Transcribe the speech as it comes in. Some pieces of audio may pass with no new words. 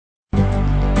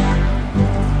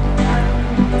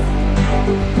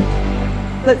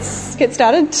Let's get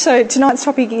started. So tonight's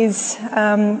topic is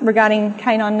regarding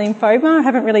canine lymphoma. I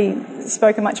haven't really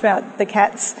spoken much about the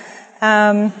cats.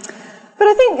 But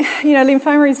I think,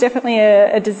 lymphoma is definitely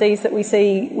a disease that we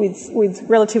see with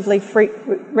relative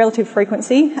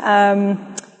frequency. I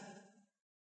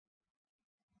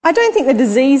don't think the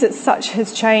disease as such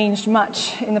has changed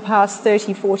much in the past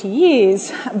 30, 40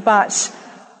 years, but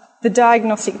the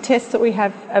diagnostic test that we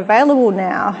have available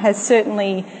now has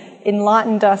certainly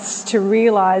enlightened us to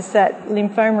realise that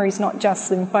lymphoma is not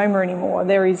just lymphoma anymore.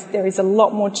 There is a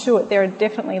lot more to it. There are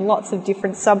definitely lots of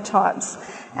different subtypes.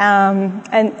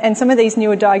 And some of these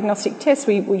newer diagnostic tests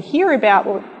we hear about,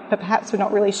 but perhaps we're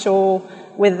not really sure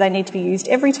whether they need to be used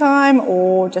every time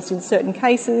or just in certain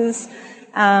cases.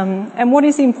 And what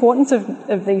is the importance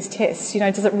of these tests?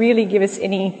 Does it really give us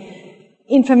any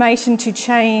information to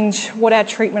change what our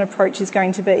treatment approach is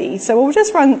going to be? So we'll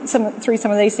just run through some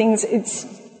of these things. It's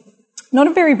not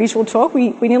a very visual talk. We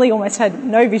nearly almost had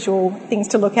no visual things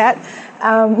to look at,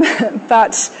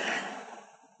 but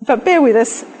bear with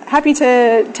us. Happy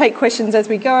to take questions as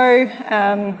we go.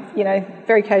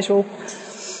 Very casual.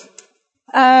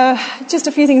 Just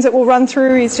a few things that we'll run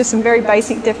through is just some very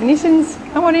basic definitions.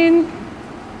 Come on in.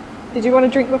 Did you want a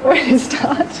drink before we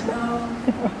start? No.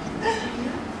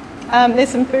 There's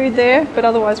some food there, but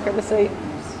otherwise grab a seat.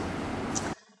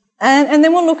 And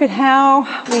then we'll look at how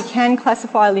we can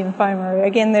classify lymphoma.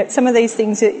 Again, some of these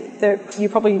things that you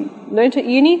probably learnt at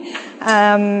uni,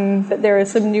 but there are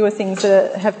some newer things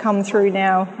that have come through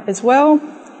now as well.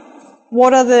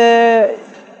 What are the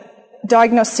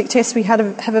diagnostic tests we have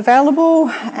available,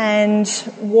 and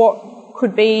what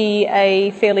could be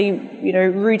a fairly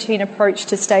routine approach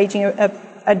to staging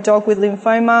a dog with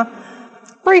lymphoma?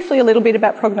 Briefly, a little bit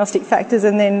about prognostic factors,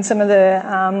 and then some of the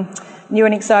new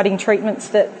and exciting treatments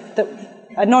that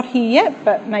are not here yet,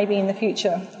 but maybe in the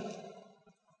future.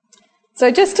 So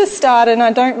just to start, and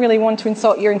I don't really want to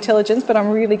insult your intelligence, but I'm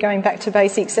really going back to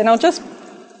basics, and I'll just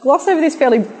gloss over this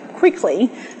fairly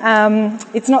quickly.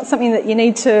 It's not something that you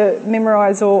need to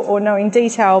memorise or know in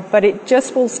detail, but it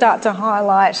just will start to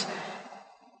highlight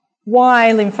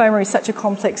why lymphoma is such a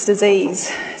complex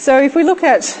disease. So if we look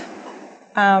at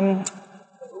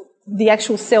the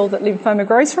actual cell that lymphoma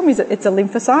grows from, it's a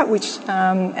lymphocyte, which,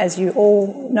 as you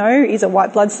all know, is a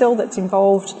white blood cell that's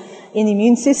involved in the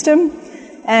immune system.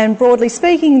 And broadly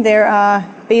speaking, there are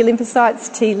B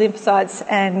lymphocytes, T lymphocytes,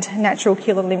 and natural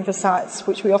killer lymphocytes,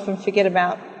 which we often forget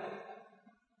about.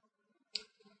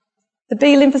 The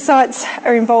B lymphocytes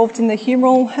are involved in the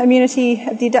humoral immunity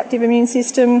of the adaptive immune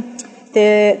system.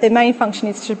 Their main function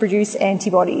is to produce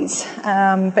antibodies,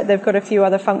 but they've got a few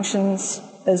other functions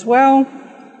as well.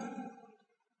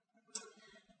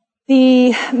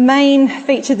 The main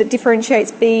feature that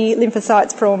differentiates B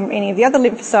lymphocytes from any of the other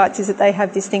lymphocytes is that they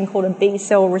have this thing called a B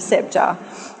cell receptor,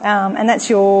 and that's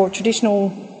your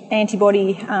traditional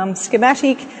antibody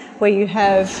schematic, where you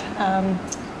have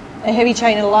a heavy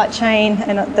chain and a light chain,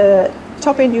 and at the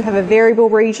top end you have a variable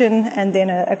region and then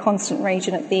a constant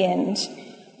region at the end.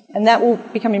 And that will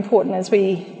become important as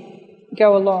we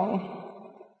go along.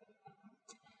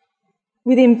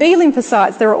 Within B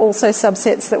lymphocytes, there are also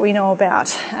subsets that we know about.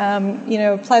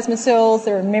 Plasma cells,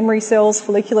 there are memory cells,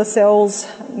 follicular cells,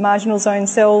 marginal zone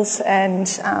cells, and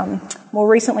more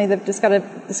recently they've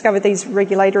discovered these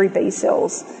regulatory B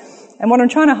cells. And what I'm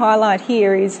trying to highlight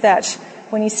here is that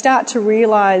when you start to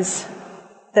realise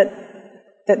that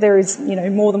there is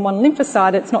more than one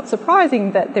lymphocyte, it's not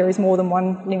surprising that there is more than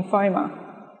one lymphoma.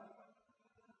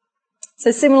 So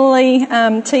similarly, T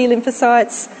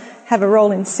lymphocytes have a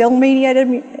role in cell-mediated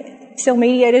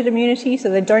immunity, so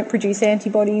they don't produce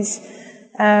antibodies,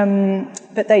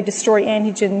 but they destroy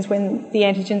antigens when the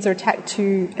antigens are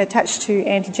attached to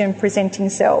antigen-presenting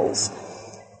cells.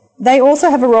 They also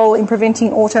have a role in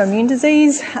preventing autoimmune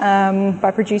disease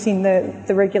by producing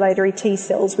the regulatory T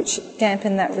cells, which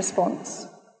dampen that response.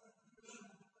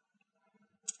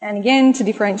 And again, to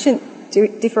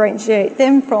differentiate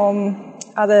them from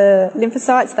other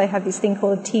lymphocytes, they have this thing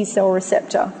called a T cell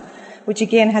receptor, which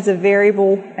again has a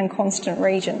variable and constant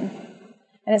region.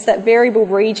 And it's that variable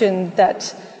region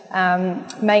that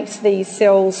makes these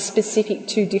cells specific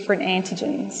to different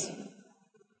antigens.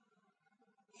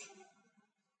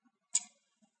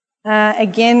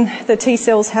 Again, the T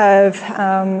cells have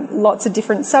lots of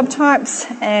different subtypes,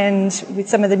 and with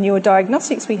some of the newer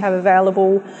diagnostics we have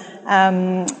available,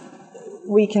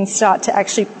 we can start to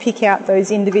actually pick out those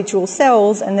individual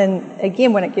cells, and then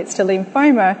again when it gets to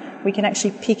lymphoma we can actually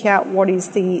pick out what is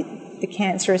the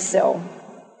cancerous cell.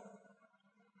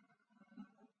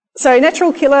 So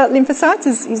natural killer lymphocytes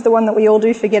is the one that we all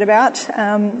do forget about.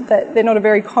 That they're not a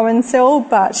very common cell,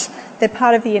 but they're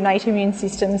part of the innate immune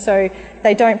system, so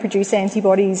they don't produce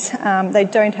antibodies. They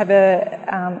don't have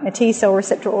a T cell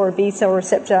receptor or a B cell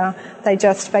receptor. They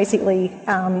just basically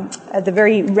are the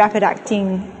very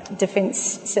rapid-acting defence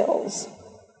cells.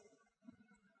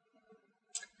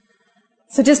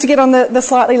 So just to get on the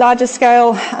slightly larger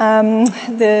scale,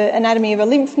 the anatomy of a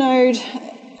lymph node.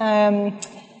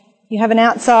 You have an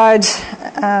outside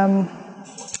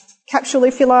capsule,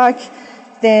 if you like.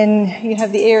 Then you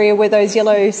have the area where those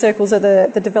yellow circles are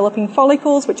the developing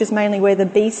follicles, which is mainly where the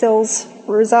B cells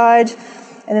reside.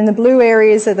 And then the blue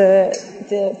areas are the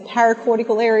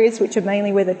paracortical areas, which are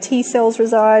mainly where the T cells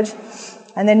reside.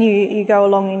 And then you go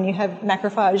along and you have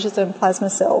macrophages and plasma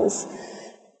cells.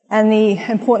 And the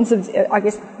importance of, I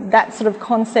guess, that sort of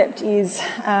concept is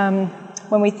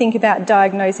when we think about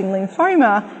diagnosing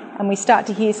lymphoma, and we start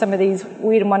to hear some of these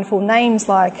weird and wonderful names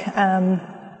like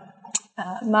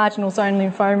marginal zone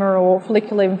lymphoma or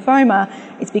follicular lymphoma,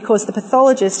 it's because the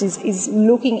pathologist is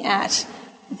looking at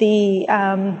the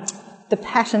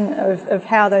pattern of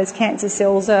how those cancer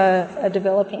cells are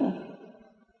developing.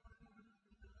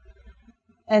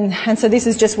 And so this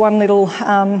is just one little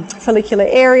follicular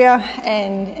area,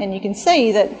 and you can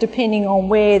see that depending on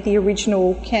where the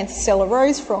original cancer cell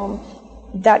arose from,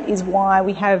 that is why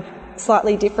we have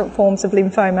slightly different forms of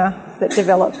lymphoma that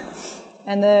develop.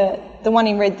 And the one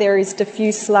in red there is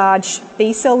diffuse large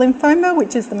B-cell lymphoma,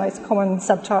 which is the most common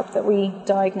subtype that we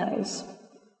diagnose.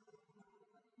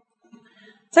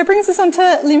 So it brings us on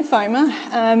to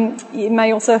lymphoma. You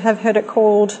may also have heard it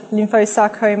called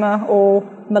lymphosarcoma or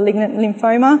malignant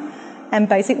lymphoma, and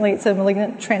basically it's a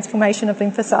malignant transformation of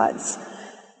lymphocytes.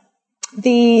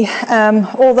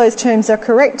 All those terms are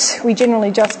correct. We generally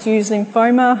just use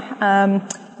lymphoma.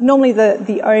 Normally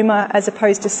the oma as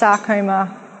opposed to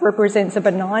sarcoma represents a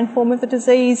benign form of the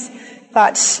disease,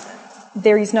 but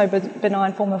there is no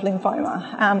benign form of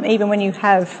lymphoma. Even when you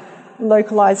have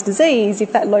localised disease,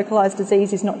 if that localised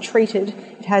disease is not treated,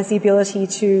 it has the ability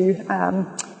to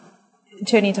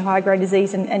turn into high-grade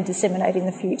disease and disseminate in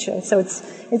the future. So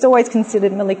it's always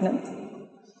considered malignant.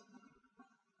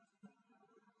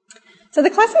 So the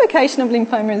classification of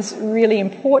lymphoma is really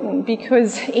important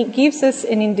because it gives us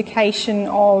an indication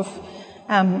of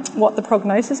what the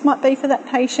prognosis might be for that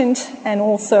patient, and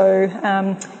also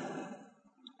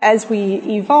as we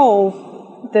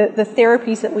evolve, the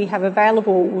therapies that we have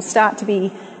available will start to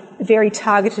be very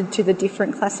targeted to the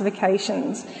different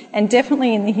classifications. And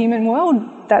definitely in the human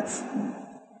world, that's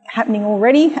happening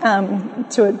already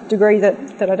to a degree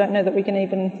that I don't know that we can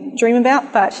even dream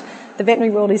about, but the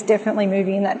veterinary world is definitely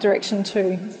moving in that direction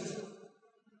too.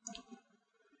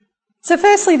 So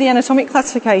firstly, the anatomic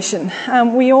classification.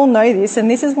 We all know this,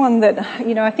 and this is one that,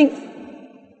 I think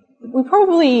we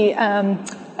probably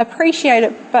appreciate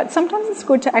it, but sometimes it's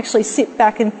good to actually sit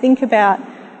back and think about,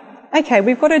 okay,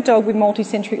 we've got a dog with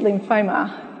multicentric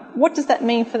lymphoma. What does that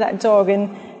mean for that dog?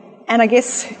 And I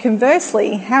guess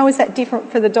conversely, how is that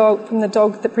different for the dog from the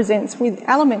dog that presents with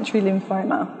alimentary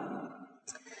lymphoma?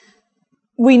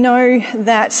 We know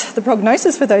that the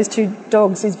prognosis for those two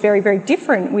dogs is very, very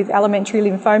different, with alimentary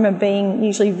lymphoma being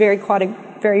usually very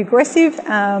aggressive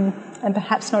and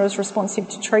perhaps not as responsive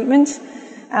to treatment.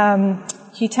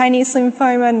 Cutaneous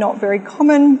lymphoma, not very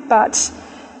common, but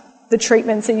the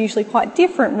treatments are usually quite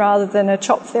different. Rather than a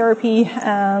CHOP therapy,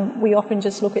 we often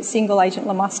just look at single-agent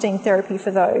lomustine therapy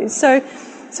for those. So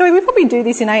we probably do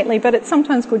this innately, but it's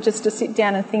sometimes good just to sit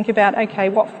down and think about, okay,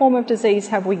 what form of disease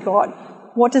have we got?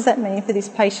 What does that mean for this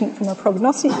patient from a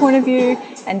prognostic point of view,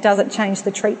 and does it change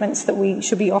the treatments that we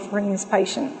should be offering this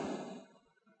patient?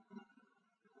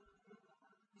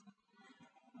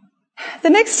 The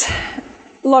next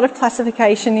lot of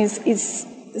classification is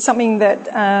something that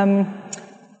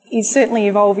is certainly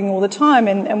evolving all the time,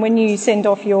 and when you send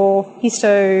off your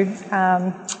histo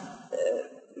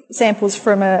samples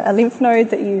from a lymph node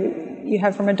that you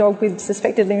have from a dog with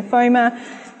suspected lymphoma,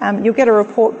 you'll get a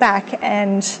report back,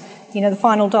 and the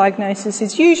final diagnosis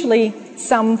is usually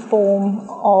some form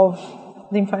of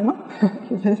lymphoma,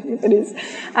 if it is.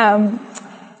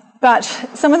 But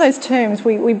some of those terms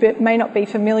we may not be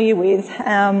familiar with.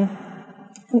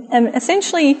 And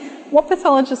essentially what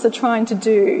pathologists are trying to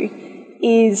do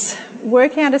is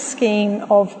work out a scheme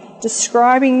of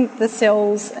describing the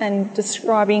cells and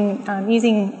describing,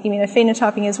 using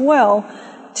immunophenotyping as well,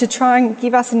 to try and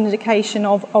give us an indication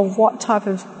of what subtype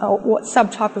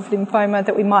of lymphoma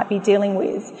that we might be dealing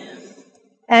with.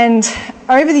 And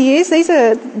over the years, these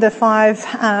are the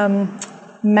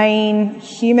 5 main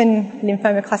human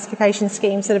lymphoma classification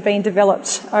schemes that have been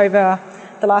developed over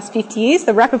the last 50 years.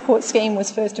 The Rappaport scheme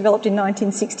was first developed in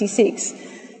 1966.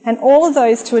 And all of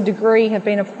those, to a degree, have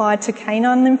been applied to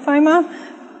canine lymphoma,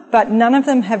 but none of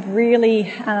them have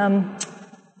really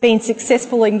been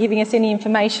successful in giving us any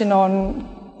information on,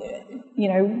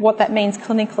 what that means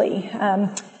clinically.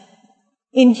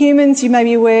 In humans, you may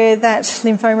be aware that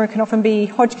lymphoma can often be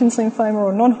Hodgkin's lymphoma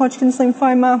or non-Hodgkin's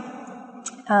lymphoma.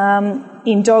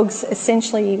 In dogs,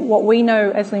 essentially, what we know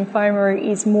as lymphoma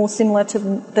is more similar to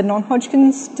the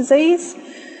non-Hodgkin's disease.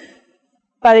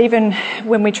 But even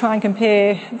when we try and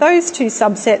compare those two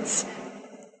subsets,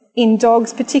 in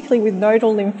dogs, particularly with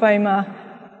nodal lymphoma,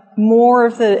 more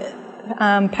of the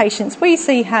patients we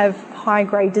see have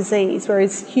high-grade disease,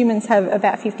 whereas humans have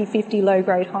about 50-50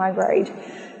 low-grade, high-grade.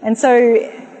 And so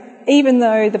even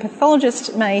though the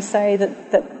pathologist may say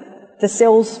that the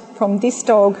cells from this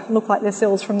dog look like the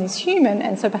cells from this human,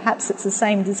 and so perhaps it's the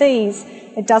same disease,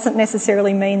 it doesn't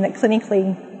necessarily mean that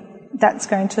clinically that's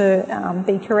going to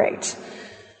be correct.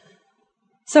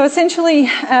 So essentially,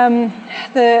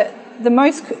 the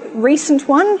most recent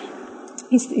one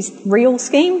is REAL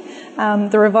scheme,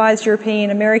 the Revised European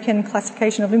American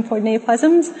Classification of Lymphoid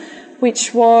Neoplasms,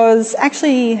 which was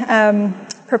actually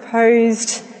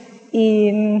proposed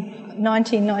in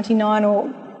 1999 or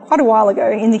quite a while ago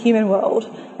in the human world,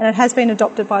 and it has been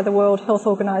adopted by the World Health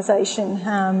Organization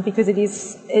because it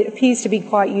appears to be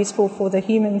quite useful for the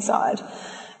human side.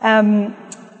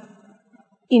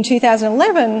 In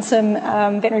 2011, some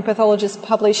veterinary pathologists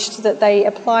published that they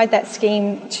applied that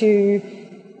scheme to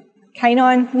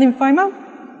canine lymphoma,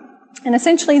 and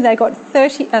essentially they got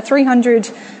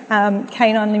 300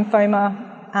 canine lymphoma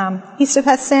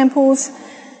histopath samples.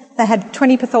 They had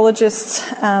 20 pathologists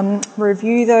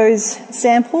review those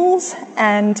samples,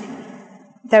 and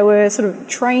they were sort of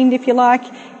trained, if you like,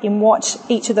 in what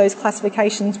each of those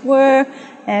classifications were,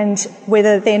 and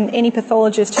whether then any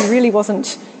pathologist who really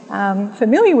wasn't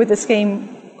familiar with the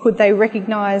scheme, could they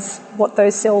recognise what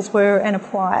those cells were and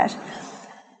apply it.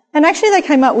 And actually they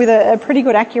came up with a pretty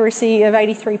good accuracy of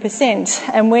 83%,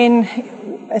 and when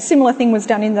a similar thing was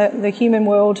done in the human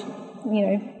world,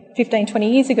 15,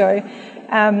 20 years ago,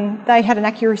 they had an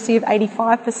accuracy of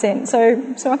 85%. So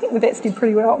I think the vets did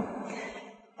pretty well.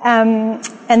 And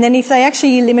then if they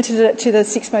actually limited it to the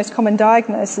 6 most common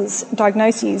diagnoses,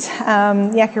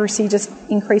 the accuracy just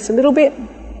increased a little bit.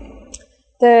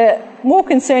 The more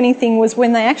concerning thing was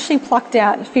when they actually plucked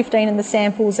out 15 of the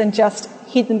samples and just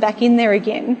hid them back in there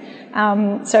again.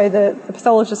 So the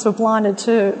pathologists were blinded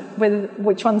to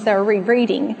which ones they were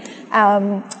rereading.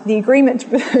 The agreement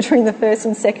between the first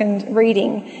and second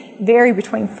reading varied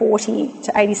between 40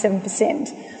 to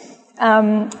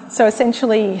 87%. So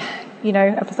essentially,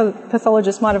 a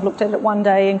pathologist might have looked at it one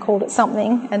day and called it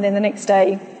something, and then the next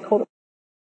day called it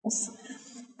else.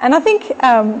 And I think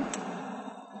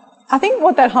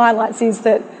what that highlights is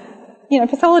that,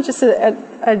 pathologists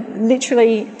are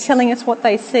literally telling us what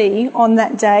they see on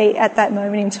that day at that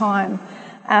moment in time.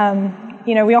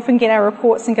 We often get our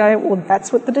reports and go, well,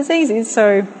 that's what the disease is,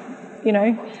 so,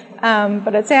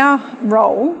 but it's our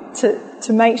role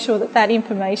to make sure that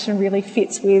information really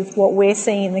fits with what we're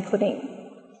seeing in the clinic.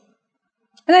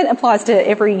 And that applies to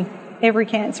every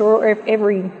cancer or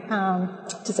every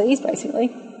disease,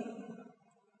 basically.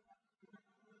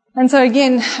 And so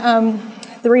again,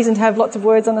 the reason to have lots of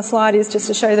words on the slide is just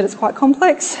to show that it's quite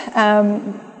complex.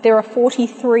 There are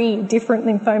 43 different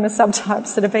lymphoma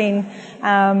subtypes that have been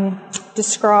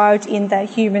described in that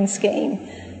human scheme.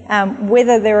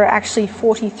 Whether there are actually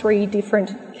 43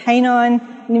 different canine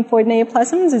lymphoid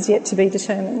neoplasms is yet to be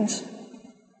determined.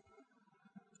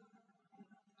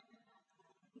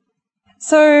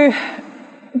 So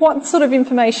what sort of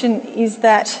information is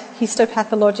that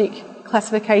histopathologic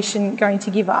classification going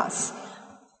to give us?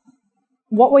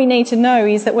 What we need to know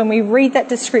is that when we read that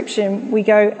description, we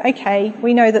go, okay,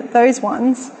 we know that those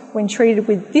ones, when treated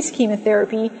with this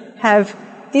chemotherapy, have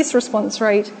this response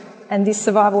rate and this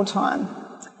survival time.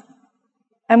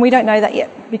 And we don't know that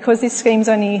yet, because this scheme's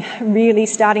only really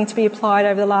starting to be applied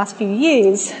over the last few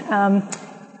years.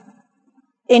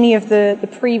 Any of the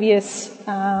previous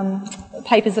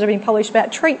papers that have been published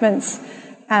about treatments,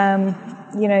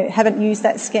 haven't used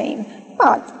that scheme.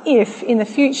 But if in the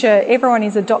future everyone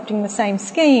is adopting the same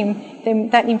scheme, then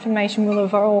that information will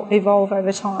evolve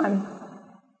over time.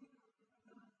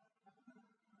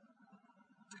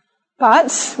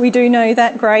 But we do know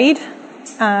that grade,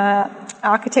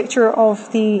 architecture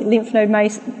of the lymph node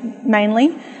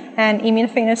mainly, and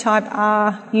immunophenotype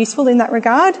are useful in that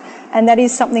regard, and that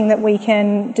is something that we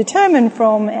can determine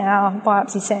from our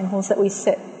biopsy samples that we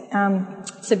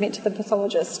submit to the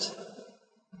pathologist.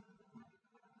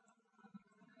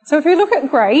 So if we look at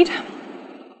grade,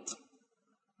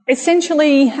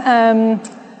 Essentially,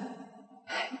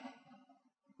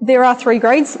 there are 3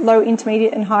 grades, low,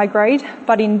 intermediate and high grade,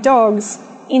 but in dogs,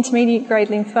 intermediate grade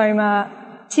lymphoma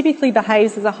typically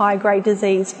behaves as a high grade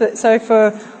disease. So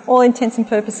for all intents and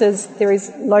purposes, there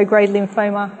is low grade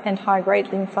lymphoma and high grade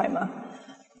lymphoma.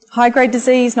 High grade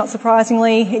disease, not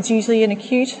surprisingly, it's usually an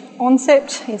acute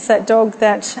onset. It's that dog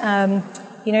that,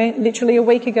 literally a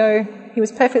week ago, he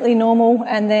was perfectly normal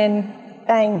and then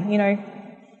bang,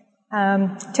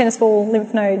 tennis ball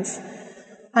lymph nodes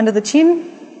under the chin.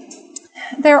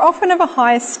 They're often of a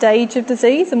higher stage of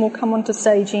disease, and we'll come on to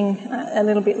staging a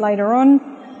little bit later on.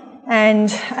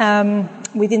 And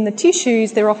within the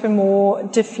tissues, they're often more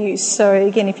diffuse. So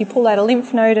again, if you pull out a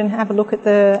lymph node and have a look at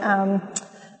the,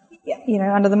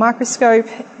 under the microscope,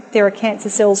 there are cancer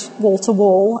cells wall to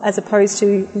wall as opposed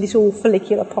to little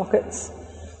follicular pockets.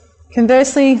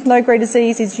 Conversely, low-grade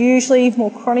disease is usually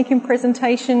more chronic in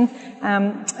presentation.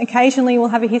 Occasionally we'll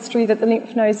have a history that the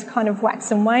lymph nodes kind of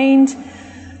wax and waned.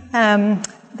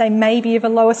 They may be of a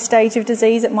lower stage of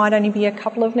disease. It might only be a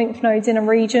couple of lymph nodes in a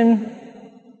region.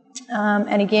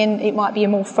 And again, it might be a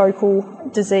more focal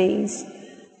disease.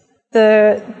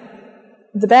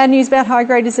 The bad news about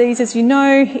high-grade disease, as you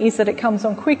know, is that it comes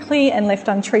on quickly and left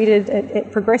untreated,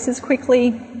 it progresses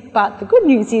quickly. But the good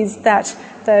news is that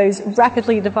those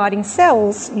rapidly dividing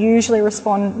cells usually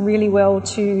respond really well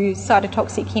to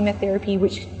cytotoxic chemotherapy,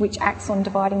 which acts on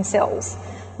dividing cells.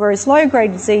 Whereas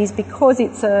low-grade disease, because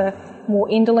it's a more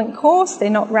indolent course, they're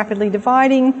not rapidly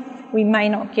dividing, we may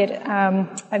not get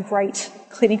a great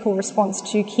clinical response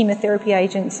to chemotherapy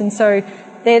agents. And so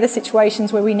they're the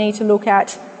situations where we need to look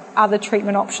at other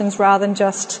treatment options rather than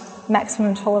just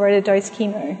maximum tolerated dose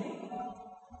chemo.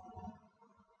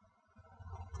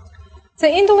 So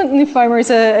indolent lymphoma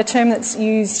is a term that's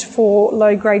used for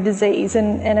low-grade disease,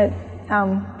 and it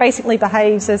basically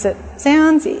behaves as it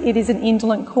sounds. It is an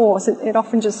indolent course. It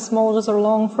often just smoulders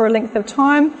along for a length of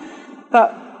time,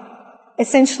 but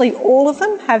essentially all of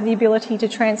them have the ability to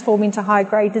transform into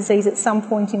high-grade disease at some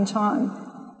point in time.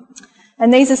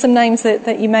 And these are some names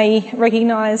that you may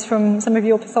recognise from some of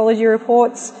your pathology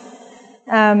reports.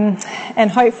 And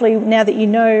hopefully now that you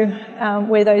know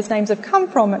where those names have come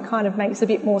from, it kind of makes a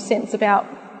bit more sense about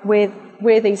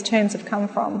where these terms have come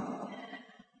from.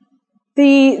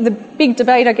 The big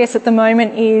debate, I guess, at the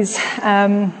moment is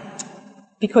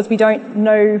because we don't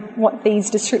know what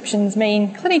these descriptions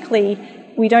mean clinically,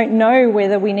 we don't know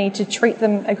whether we need to treat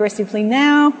them aggressively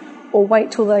now or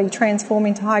wait till they transform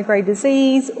into high-grade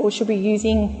disease, or should we be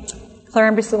using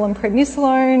chlorambucil and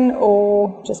prednisolone,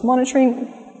 or just monitoring.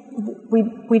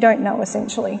 We don't know,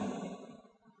 essentially.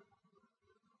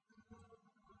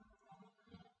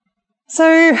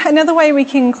 So another way we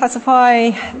can classify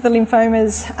the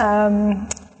lymphomas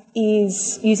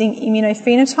is using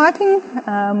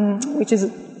immunophenotyping, which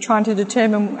is trying to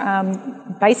determine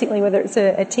basically whether it's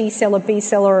a T cell, a B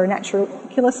cell, or a natural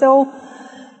killer cell.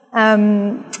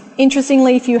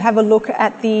 Interestingly, if you have a look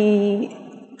at the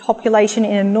population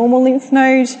in a normal lymph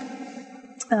node,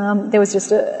 there was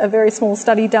just a very small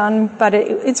study done, but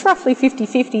it's roughly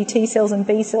 50-50 T cells and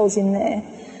B cells in there.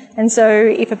 And so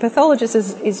if a pathologist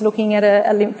is looking at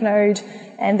a lymph node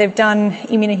and they've done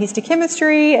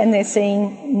immunohistochemistry and they're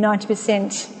seeing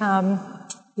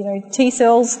 90% T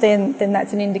cells, then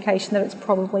that's an indication that it's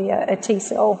probably a T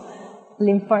cell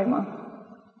lymphoma.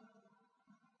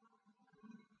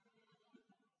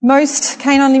 Most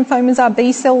canine lymphomas are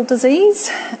B-cell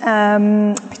disease,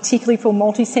 particularly for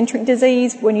multicentric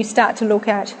disease. When you start to look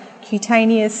at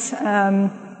cutaneous,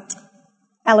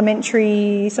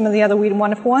 alimentary, some of the other weird and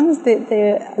wonderful ones,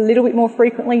 they're a little bit more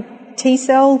frequently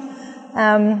T-cell.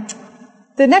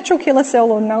 The natural killer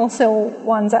cell or null cell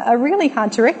ones are really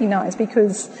hard to recognise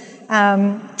because, they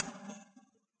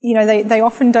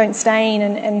often don't stain,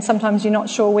 and sometimes you're not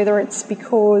sure whether it's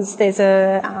because there's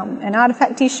an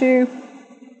artefact issue.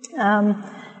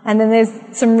 And then there's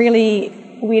some really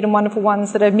weird and wonderful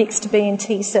ones that are mixed B and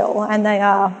T cell, and they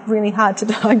are really hard to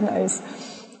diagnose.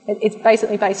 It's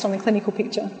basically based on the clinical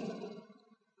picture.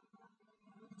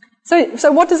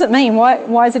 So what does it mean?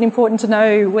 Why is it important to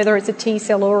know whether it's a T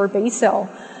cell or a B cell?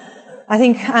 I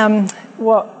think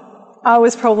what I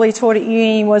was probably taught at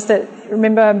uni was that,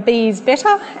 remember, B is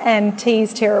better and T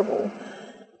is terrible.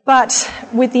 But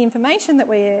with the information that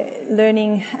we're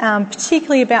learning,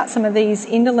 particularly about some of these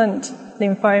indolent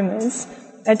lymphomas,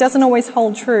 it doesn't always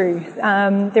hold true.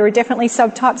 There are definitely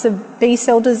subtypes of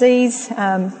B-cell disease,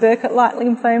 Burkitt-like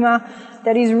lymphoma,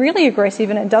 that is really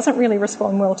aggressive and it doesn't really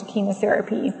respond well to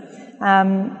chemotherapy.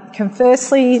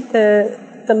 Conversely, the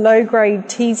low-grade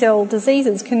T-cell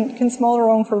diseases can smoulder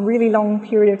on for a really long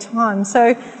period of time.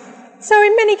 So So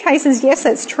in many cases, yes,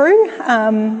 that's true,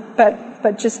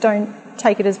 but just don't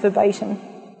take it as verbatim.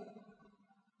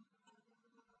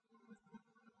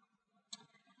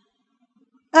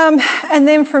 And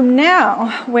then from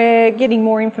now, we're getting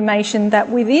more information that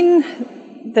within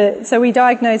so we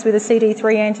diagnose with a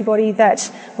CD3 antibody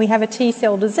that we have a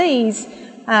T-cell disease.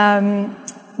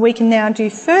 We can now do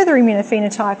further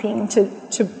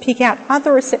immunophenotyping to pick out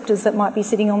other receptors that might be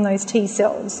sitting on those T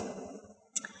cells.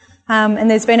 And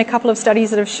there's been a couple of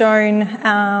studies that have shown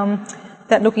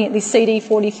that looking at this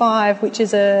CD45, which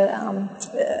is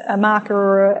a marker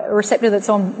or a receptor that's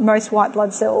on most white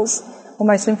blood cells, or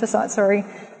most lymphocytes, sorry,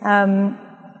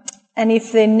 and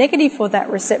if they're negative for that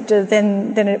receptor,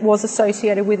 then it was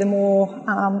associated with a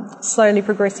more slowly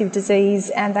progressive disease,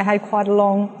 and they had quite a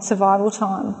long survival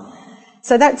time.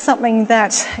 So that's something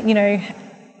that, you know,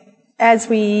 as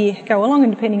we go along,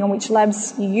 and depending on which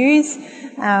labs you use,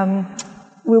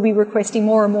 we'll be requesting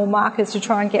more and more markers to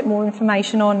try and get more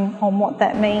information on what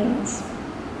that means.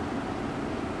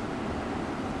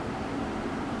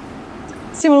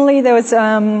 Similarly, there was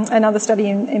another study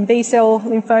in B-cell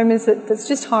lymphomas that's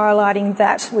just highlighting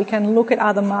that we can look at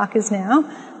other markers now,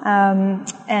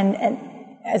 and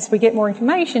as we get more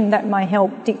information, that may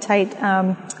help dictate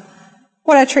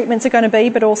what our treatments are going to be,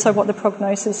 but also what the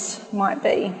prognosis might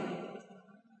be.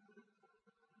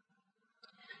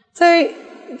 So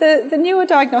the newer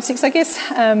diagnostics, I guess,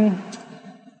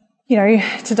 you know,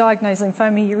 to diagnose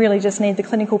lymphoma, you really just need the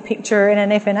clinical picture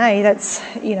and an FNA that's,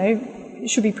 you know,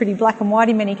 should be pretty black and white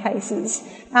in many cases.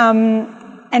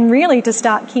 And really to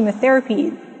start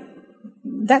chemotherapy,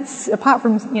 that's, apart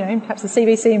from, you know, perhaps the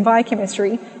CBC and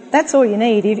biochemistry, that's all you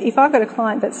need. If I've got a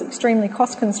client that's extremely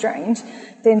cost constrained,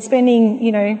 then spending,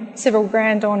 you know, several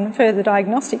grand on further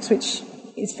diagnostics, which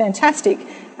is fantastic,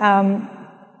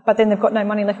 but then they've got no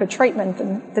money left for treatment,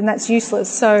 then that's useless.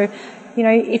 So, you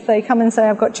know, if they come and say,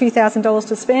 I've got $2,000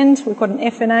 to spend, we've got an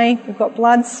FNA, we've got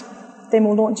bloods, then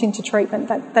we'll launch into treatment.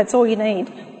 That's all you need.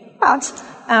 But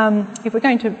if we're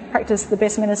going to practice the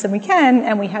best medicine we can,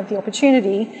 and we have the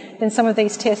opportunity, then some of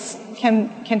these tests can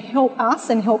help us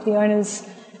and help the owners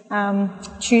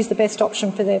choose the best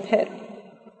option for their pet.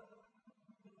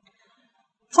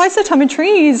 Flow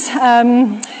cytometry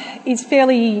is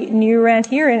fairly new around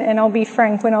here, and I'll be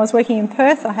frank, when I was working in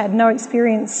Perth, I had no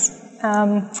experience.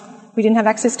 We didn't have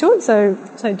access to it, so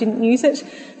didn't use it.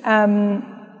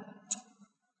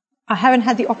 I haven't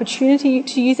had the opportunity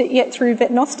to use it yet through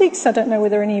vetnostics. I don't know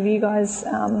whether any of you guys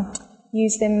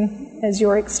use them as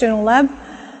your external lab,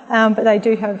 but they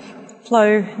do have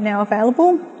flow now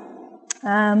available.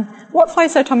 What flow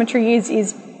cytometry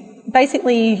is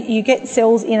basically you get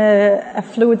cells in a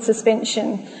fluid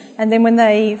suspension, and then when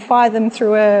they fire them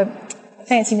through a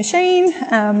fancy machine,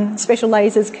 special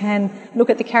lasers can look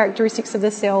at the characteristics of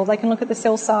the cell. They can look at the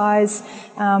cell size.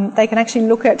 They can actually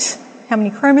look at how many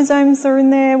chromosomes are in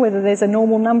there, whether there's a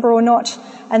normal number or not,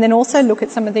 and then also look at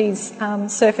some of these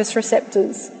surface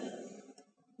receptors.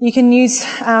 You can use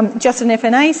just an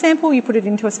FNA sample, you put it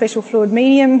into a special fluid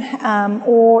medium,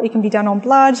 or it can be done on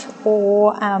blood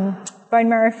or bone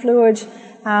marrow fluid,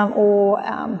 or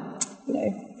you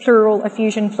know, pleural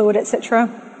effusion fluid, etc.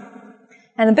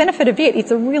 And the benefit of it,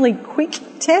 it's a really quick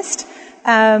test,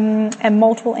 and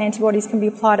multiple antibodies can be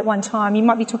applied at one time. You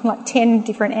might be talking like 10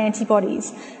 different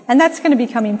antibodies, and that's going to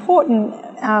become important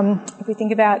if we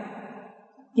think about,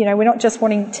 you know, we're not just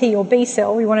wanting T or B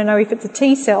cell, we want to know if it's a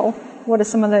T cell, what are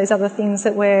some of those other things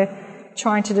that we're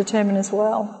trying to determine as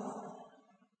well.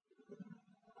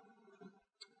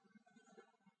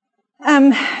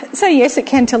 So yes, it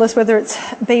can tell us whether it's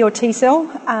B or T cell.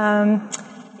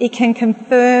 It can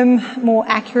confirm more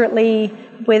accurately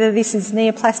whether this is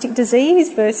neoplastic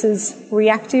disease versus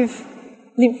reactive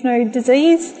lymph node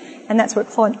disease, and that's what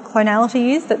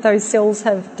clonality is, that those cells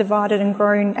have divided and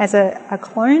grown as a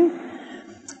clone.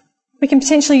 We can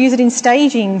potentially use it in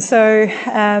staging, so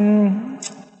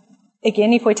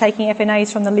again, if we're taking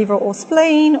FNAs from the liver or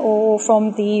spleen or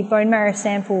from the bone marrow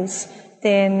samples,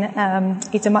 then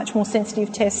it's a much more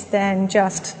sensitive test than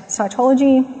just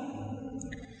cytology.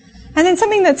 And then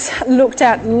something that's looked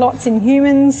at lots in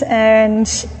humans, and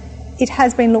it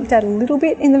has been looked at a little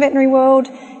bit in the veterinary world,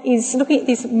 is looking at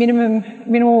this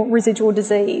minimal residual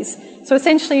disease. So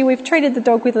essentially we've treated the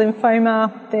dog with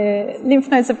lymphoma, their lymph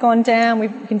nodes have gone down, we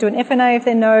can do an FNA of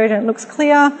their node and it looks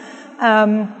clear,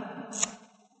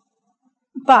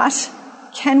 but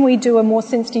can we do a more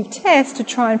sensitive test to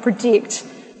try and predict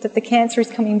that the cancer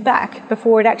is coming back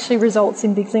before it actually results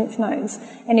in big lymph nodes?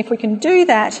 And if we can do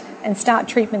that and start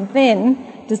treatment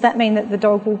then, does that mean that the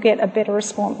dog will get a better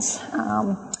response?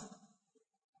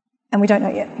 And we don't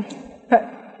know yet, but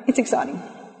it's exciting.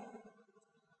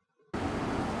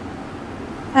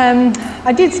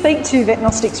 I did speak to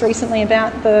vetnostics recently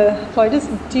about the flow.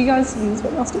 Do you guys use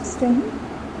vetnostics down here?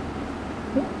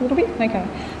 Yeah, a little bit? Okay.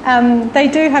 They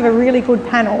do have a really good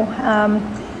panel.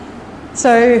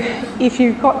 So if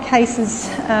you've got cases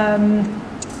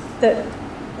that,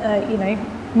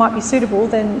 might be suitable,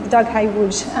 then Doug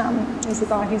Haywood is the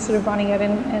guy who's sort of running it,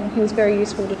 and he was very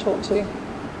useful to talk to.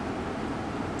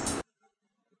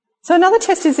 So another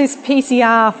test is this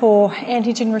PCR for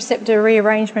antigen receptor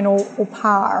rearrangement, or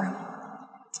PAR.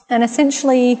 And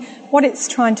essentially what it's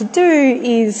trying to do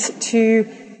is to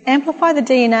amplify the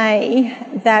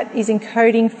DNA that is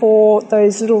encoding for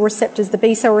those little receptors, the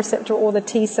B cell receptor or the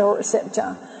T cell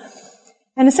receptor.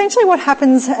 And essentially what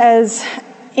happens as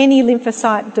any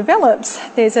lymphocyte develops,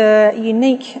 there's a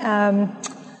unique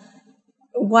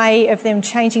way of them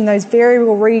changing those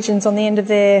variable regions on the end of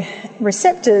their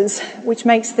receptors, which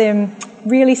makes them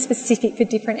really specific for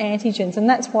different antigens. And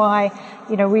that's why,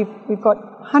 we've got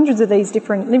hundreds of these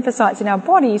different lymphocytes in our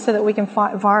body so that we can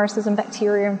fight viruses and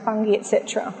bacteria and fungi,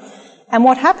 etc. And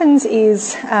what happens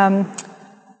is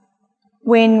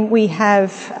when we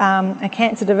have a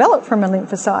cancer develop from a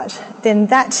lymphocyte, then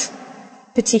that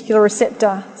particular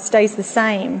receptor stays the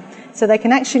same. So they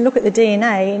can actually look at the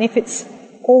DNA, and if it's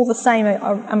all the same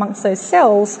amongst those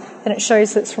cells, then it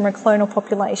shows that it's from a clonal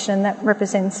population that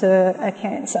represents a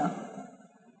cancer.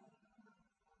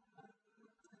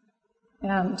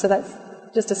 So that's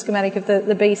just a schematic of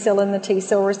the B cell and the T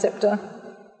cell receptor.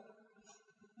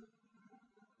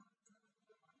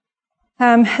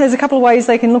 There's a couple of ways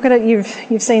they can look at it.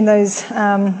 You've seen those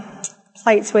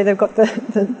plates where they've got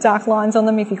the dark lines on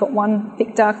them. If you've got one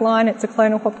thick dark line, it's a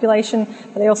clonal population,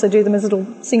 but they also do them as little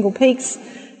single peaks.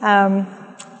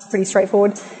 Pretty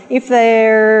straightforward. If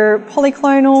they're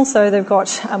polyclonal, so they've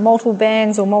got multiple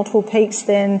bands or multiple peaks,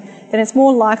 then it's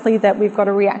more likely that we've got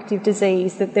a reactive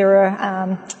disease, that there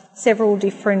are several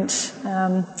different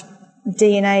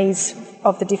DNAs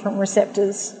of the different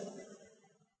receptors.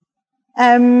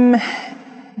 The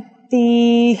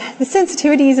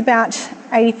sensitivity is about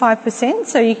 85%,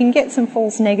 so you can get some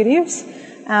false negatives,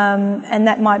 and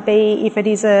that might be if it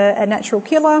is a natural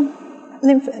killer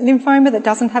lymphoma that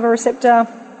doesn't have a receptor,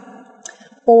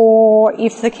 or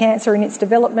if the cancer in its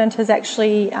development has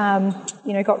actually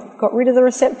got rid of the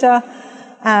receptor,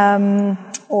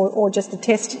 or just a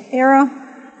test error.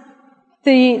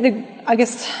 I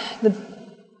guess the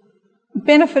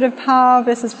benefit of PAR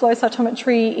versus flow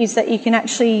cytometry is that you can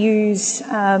actually use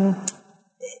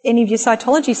any of your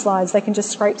cytology slides. They can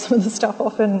just scrape some of the stuff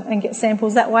off and get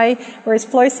samples that way, whereas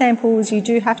flow samples, you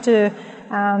do have to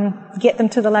get them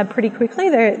to the lab pretty quickly.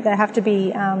 They have to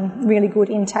be really good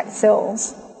intact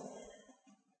cells.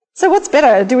 So what's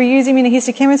better? Do we use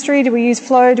immunohistochemistry? Do we use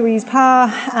flow? Do we use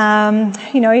PAR?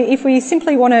 If we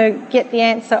simply want to get the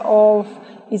answer of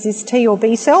is this T or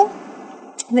B cell,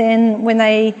 then when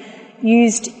they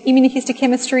used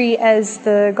immunohistochemistry as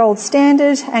the gold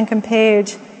standard and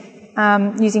compared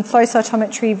using flow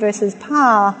cytometry versus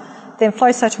PAR, then flow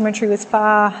cytometry was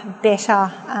far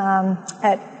better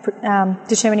at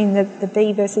determining the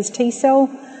B versus T cell.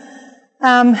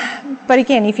 But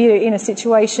again, if you're in a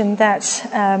situation that,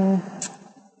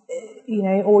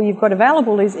 all you've got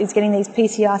available is getting these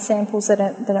PCR samples, then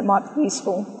it might be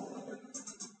useful.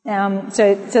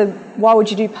 So why would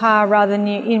you do PAR rather than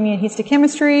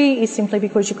immunohistochemistry is simply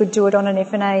because you could do it on an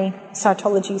FNA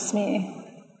cytology smear.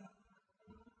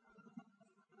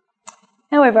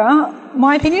 However,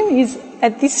 my opinion is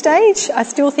at this stage, I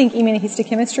still think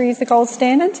immunohistochemistry is the gold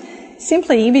standard,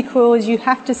 simply because you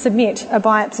have to submit a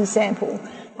biopsy sample.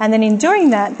 And then in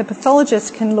doing that, the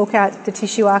pathologist can look at the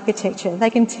tissue architecture. They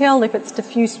can tell if it's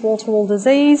diffuse wall-to-wall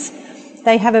disease.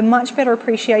 They have a much better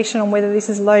appreciation on whether this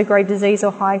is low-grade disease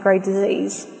or high-grade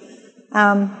disease.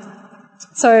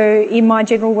 So in my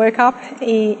general workup,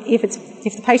 if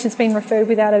the patient's been referred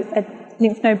without a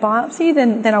lymph node biopsy,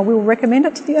 then I will recommend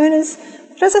it to the owners.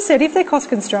 But as I said, if they're cost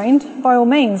constrained, by all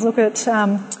means, look at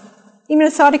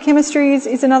immunocytochemistry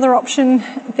is another option.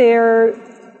 There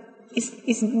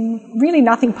is really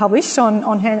nothing published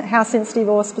on how sensitive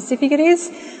or specific it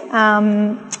is.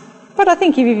 But I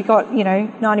think if you've got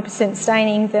 90%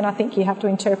 staining, then I think you have to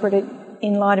interpret it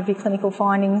in light of your clinical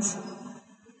findings.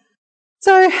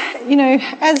 So,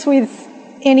 as with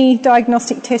any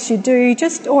diagnostic test you do,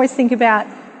 just always think about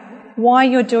why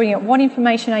you're doing it. What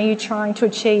information are you trying to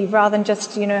achieve, rather than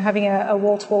just having a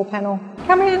wall-to-wall panel.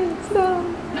 Come in, sit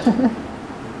down.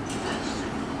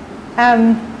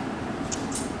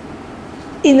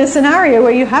 In the scenario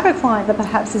where you have a client that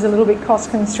perhaps is a little bit cost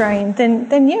constrained,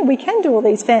 then yeah, we can do all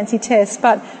these fancy tests.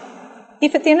 But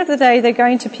if at the end of the day they're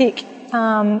going to pick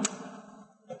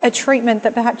a treatment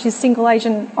that perhaps is single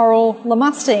agent oral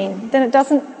lomustine, then it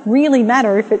doesn't really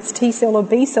matter if it's T cell or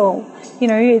B cell. You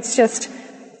know, it's just,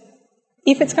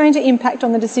 if it's going to impact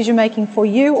on the decision making for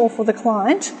you or for the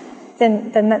client,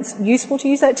 then that's useful to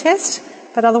use that test.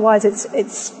 But otherwise,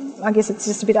 it's I guess it's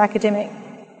just a bit academic.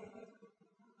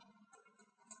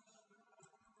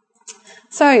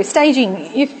 So staging.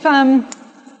 If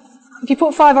you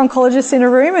put 5 oncologists in a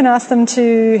room and ask them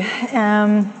to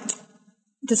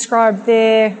describe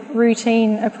their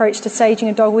routine approach to staging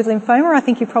a dog with lymphoma, I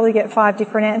think you probably get 5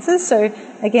 different answers. So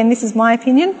again, this is my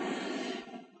opinion.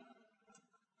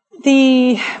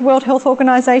 The World Health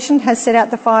Organization has set out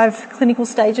the 5 clinical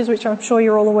stages, which I'm sure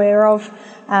you're all aware of.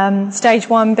 Stage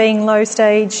 1 being low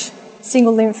stage,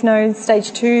 single lymph node.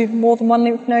 Stage 2, more than 1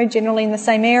 lymph node, generally in the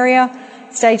same area.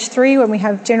 Stage 3, when we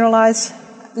have generalised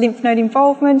lymph node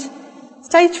involvement.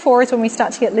 Stage 4 is when we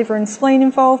start to get liver and spleen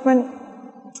involvement.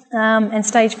 And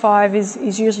stage 5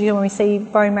 is usually when we see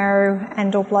bone marrow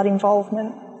and or blood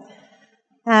involvement.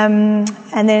 And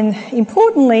then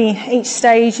importantly, each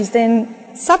stage is then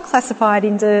subclassified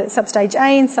into substage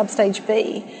A and substage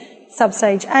B.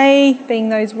 Substage A being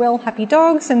those well, happy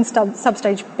dogs, and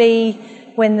substage B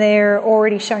when they're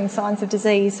already showing signs of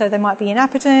disease. So they might be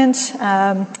inappetent,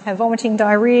 have vomiting,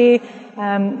 diarrhoea,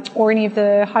 or any of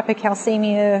the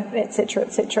hypocalcemia, etc.,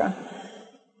 etc.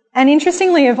 And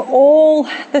interestingly, of all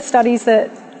the studies that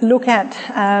look at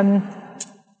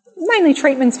mainly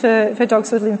treatments for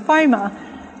dogs with lymphoma,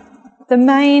 the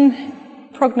main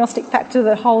prognostic factor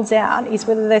that holds out is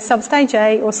whether they're substage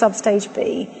A or substage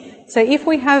B. So if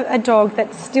we have a dog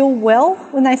that's still well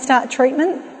when they start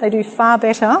treatment, they do far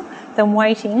better than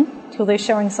waiting till they're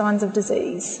showing signs of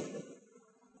disease.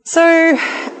 So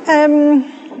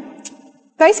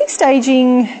basic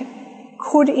staging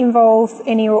could involve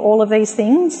any or all of these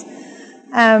things.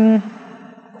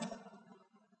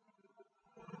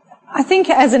 I think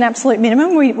as an absolute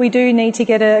minimum, we do need to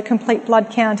get a complete blood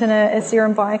count and a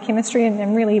serum biochemistry,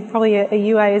 and really probably a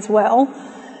UA as well.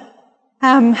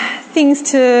 Things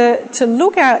to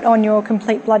look at on your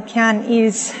complete blood count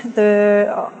is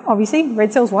obviously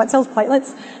red cells, white cells,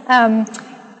 platelets. And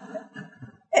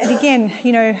again,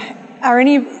 you know,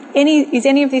 is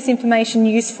any of this information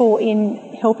useful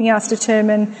in helping us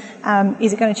determine,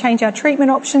 is it going to change our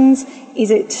treatment options?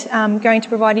 Is it going to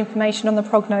provide information on the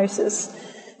prognosis?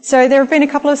 So there have been a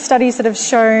couple of studies that have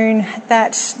shown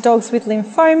that dogs with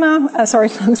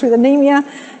dogs with anemia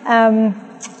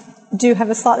do have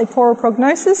a slightly poorer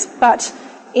prognosis, but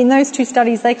in those 2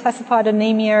 studies they classified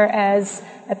anemia as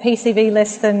a PCV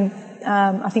less than,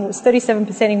 I think it was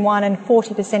 37% in one and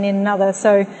 40% in another.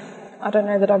 So I don't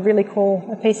know that I'd really call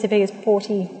a PCV as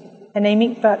 40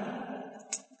 anemic, but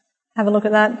have a look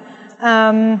at that.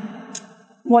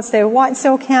 What's their white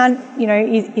cell count? You know,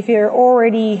 if you're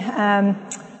already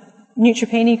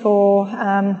neutropenic or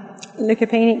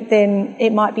leukopenic, then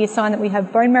it might be a sign that we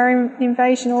have bone marrow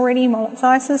invasion already,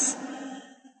 myelophysis.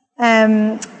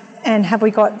 And have we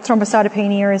got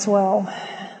thrombocytopenia as well,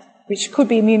 which could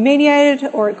be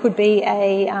immune-mediated or it could be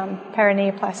a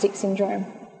paraneoplastic syndrome.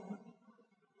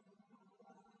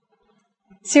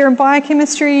 Serum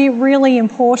biochemistry, really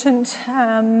important,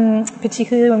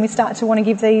 particularly when we start to want to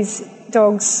give these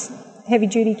dogs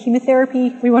heavy-duty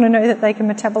chemotherapy. We want to know that they can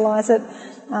metabolise it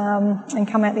and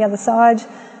come out the other side.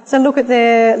 So look at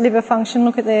their liver function,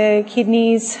 look at their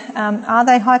kidneys. Are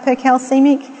they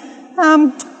hypocalcemic?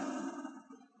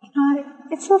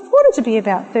 It's reported to be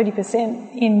about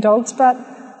 30% in dogs, but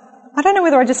I don't know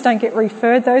whether I just don't get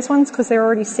referred those ones because they're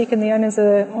already sick and the owners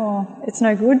are, it's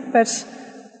no good, but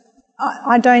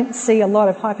I don't see a lot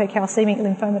of hypocalcemic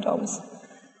lymphoma dogs.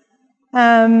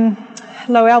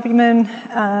 Low albumin,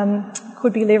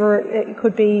 could be liver, it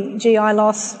could be GI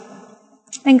loss.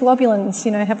 And globulins,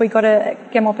 you know, have we got a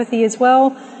gammopathy as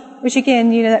well? Which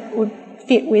again, you know, that would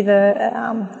fit with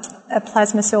a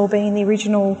plasma cell being the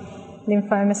original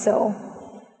lymphoma cell.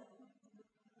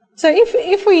 So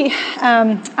if we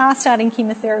are starting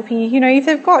chemotherapy, you know, if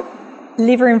they've got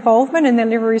liver involvement and their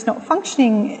liver is not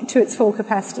functioning to its full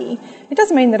capacity, it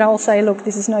doesn't mean that I'll say, look,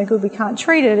 this is no good, we can't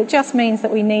treat it. It just means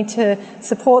that we need to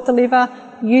support the liver,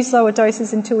 use lower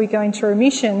doses until we go into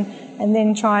remission, and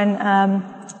then try and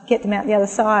get them out the other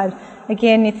side.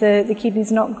 Again, if the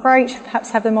kidney's not great,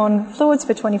 perhaps have them on fluids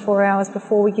for 24 hours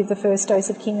before we give the first dose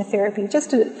of chemotherapy,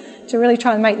 just to really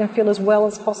try and make them feel as well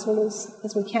as possible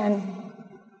as we can.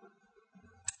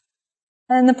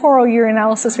 And the poor old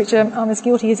urinalysis, which I'm as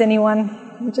guilty as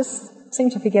anyone, we just seem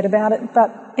to forget about it,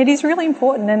 but it is really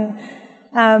important.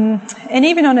 And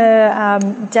even on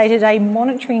a day-to-day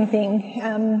monitoring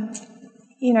thing,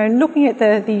 you know, looking at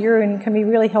the urine can be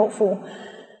really helpful.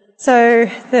 So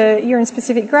the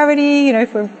urine-specific gravity, you know,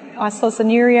 for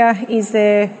isolicinuria, is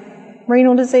there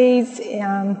renal disease?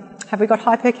 Have we got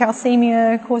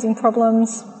hypercalcemia causing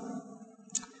problems?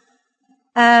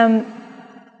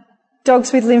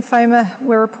 Dogs with lymphoma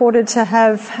were reported to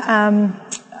have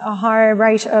a higher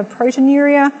rate of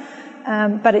proteinuria,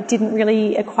 but it didn't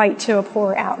really equate to a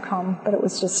poor outcome, but it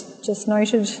was just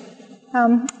noted.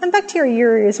 And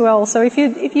bacteriuria as well. So if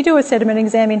you do a sediment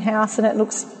exam in-house and it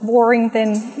looks boring,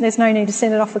 then there's no need to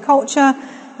send it off for culture.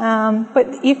 But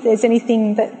if there's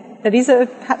anything that is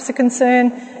perhaps a concern,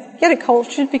 get it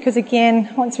cultured, because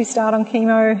again, once we start on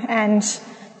chemo and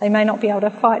they may not be able to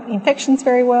fight infections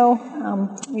very well,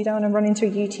 we don't want to run into a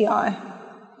UTI.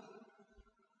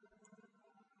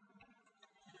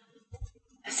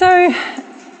 So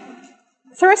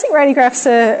thoracic radiographs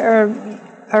are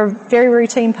a very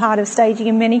routine part of staging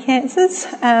in many cancers.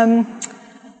 And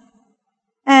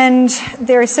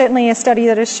there is certainly a study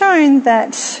that has shown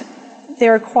that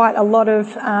there are quite a lot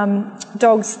of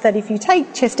dogs that if you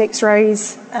take chest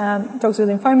x-rays, dogs with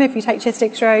lymphoma, if you take chest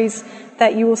x-rays,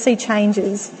 that you will see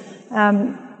changes.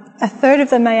 A third of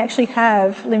them may actually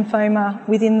have lymphoma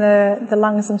within the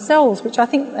lungs themselves, which I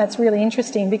think that's really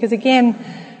interesting, because again,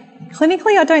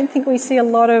 clinically I don't think we see a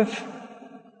lot of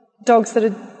dogs that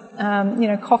are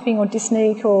coughing or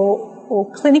dyspneic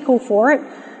or clinical for it.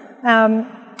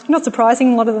 Not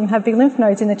surprising, a lot of them have big lymph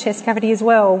nodes in the chest cavity as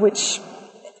well, which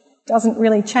doesn't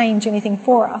really change anything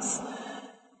for us.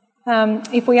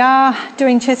 If we are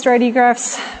doing chest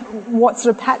radiographs, what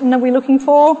sort of pattern are we looking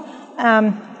for?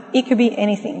 It could be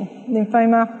anything.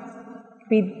 Lymphoma, it could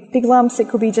be big lumps, it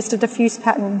could be just a diffuse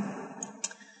pattern.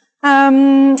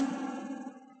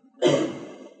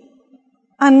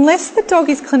 Unless the dog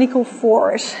is clinical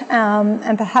for it,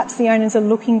 and perhaps the owners are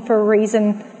looking for a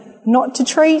reason not to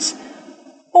treat,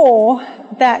 or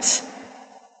that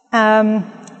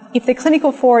if they're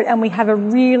clinical for it and we have a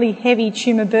really heavy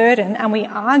tumour burden and we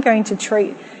are going to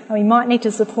treat and we might need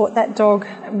to support that dog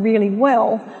really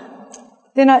well,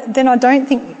 then I don't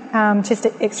think chest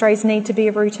x-rays need to be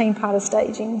a routine part of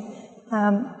staging.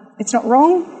 It's not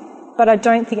wrong, but I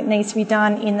don't think it needs to be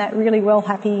done in that really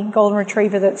well-happy golden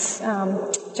retriever that's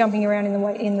jumping around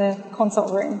in the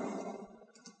consult room.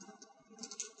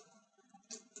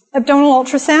 Abdominal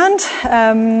ultrasound.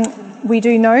 We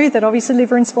do know that obviously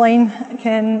liver and spleen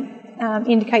can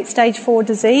indicate stage 4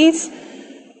 disease.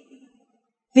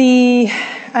 The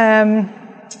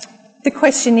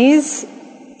question is,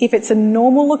 if it's a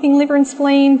normal-looking liver and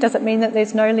spleen, does it mean that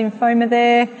there's no lymphoma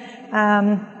there?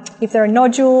 If there are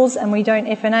nodules and we don't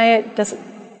FNA it, does it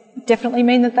definitely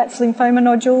mean that that's lymphoma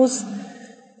nodules?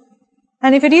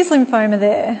 And if it is lymphoma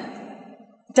there,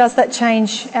 does that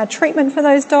change our treatment for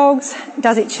those dogs?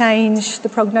 Does it change the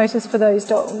prognosis for those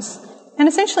dogs? And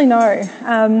essentially no.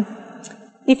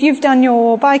 If you've done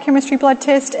your biochemistry blood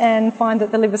test and find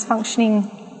that the liver's functioning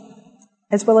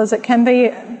as well as it can be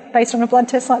based on a blood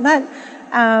test like that,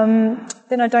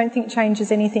 then I don't think changes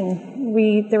anything.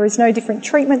 There is no different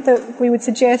treatment that we would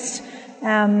suggest,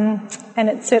 and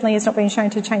it certainly has not been shown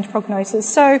to change prognosis.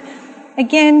 So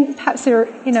again, perhaps they're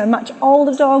a much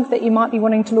older dog that you might be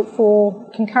wanting to look for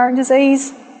concurrent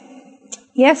disease.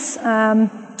 Yes,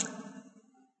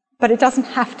 but it doesn't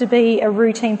have to be a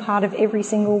routine part of every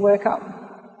single workup.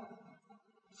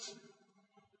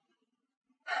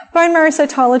 Bone marrow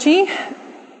cytology.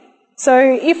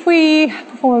 So if we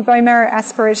perform a bone marrow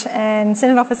aspirate and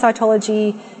send it off for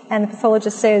cytology and the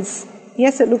pathologist says,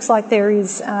 yes, it looks like there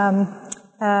is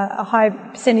a high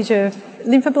percentage of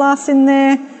lymphoblasts in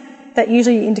there, that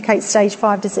usually indicates stage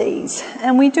 5 disease.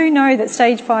 And we do know that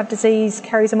stage 5 disease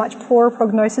carries a much poorer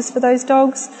prognosis for those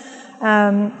dogs.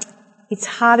 It's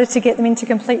harder to get them into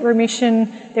complete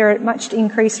remission. They're at much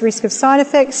increased risk of side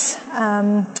effects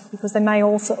because they may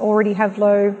also already have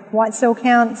low white cell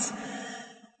counts.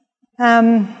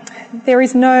 There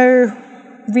is no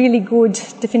really good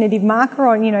definitive marker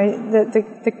on,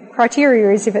 the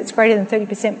criteria is if it's greater than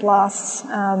 30% blasts,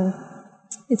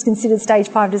 it's considered stage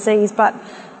 5 disease, but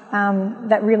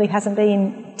that really hasn't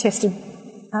been tested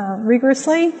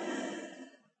rigorously.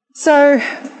 So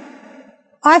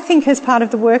I think as part of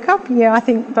the workup, I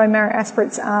think bone marrow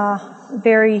aspirates are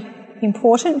very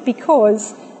important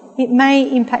because it may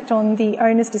impact on the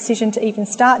owner's decision to even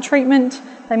start treatment.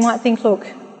 They might think, look,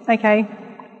 okay,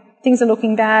 things are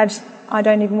looking bad, I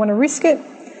don't even want to risk it.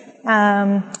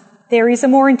 There is a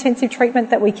more intensive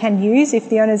treatment that we can use if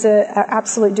the owners are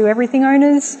absolute do-everything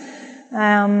owners.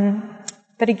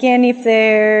 But again, if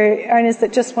they're owners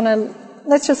that just want to,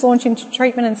 let's just launch into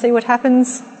treatment and see what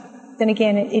happens, then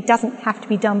again, it doesn't have to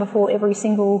be done before every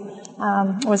single,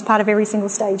 or as part of every single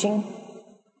staging.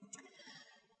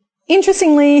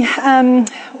 Interestingly,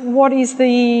 what is the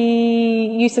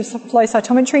use of flow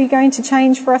cytometry going to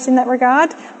change for us in that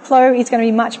regard? Flow is going to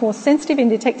be much more sensitive in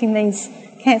detecting these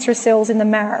cancerous cells in the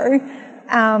marrow,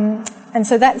 and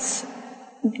so that's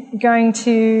going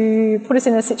to put us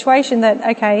in a situation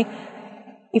that, okay,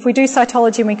 if we do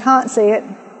cytology and we can't see it,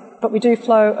 but we do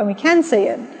flow and we can see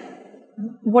it,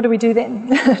 what do we do then?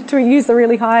 Do we use the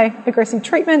really high aggressive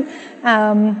treatment?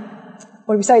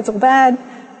 Or do we say it's all bad?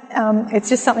 It's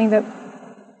just something that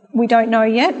we don't know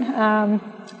yet.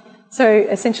 So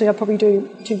essentially I'll probably do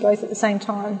both at the same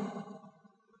time.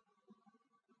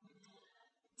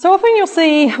 So often you'll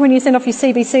see when you send off your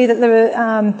CBC that the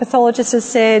pathologist has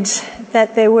said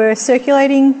that there were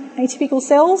circulating atypical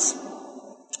cells.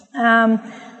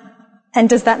 And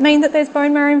does that mean that there's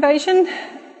bone marrow invasion?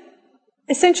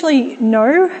 Essentially,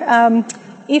 no.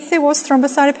 If there was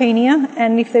thrombocytopenia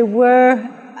and if there were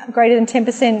greater than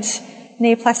 10%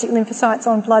 neoplastic lymphocytes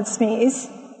on blood smears,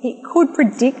 it could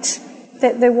predict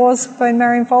that there was bone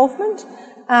marrow involvement.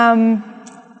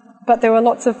 But there were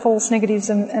lots of false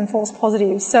negatives and false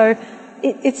positives. So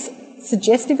it's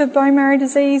suggestive of bone marrow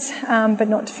disease, but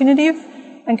not definitive.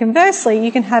 And conversely,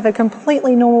 you can have a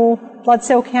completely normal blood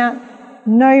cell count,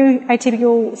 no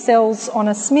atypical cells on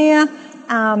a smear,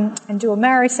 and do a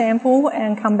marrow sample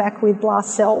and come back with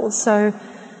blast cells.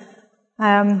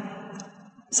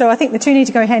 So I think the two need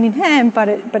to go hand in hand, but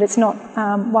it's not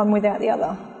one without the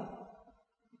other.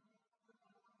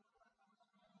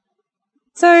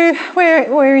 So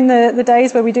we're in the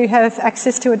days where we do have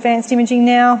access to advanced imaging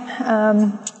now,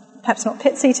 perhaps not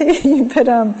PET-CT, but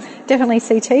definitely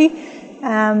CT.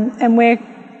 And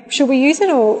should we use it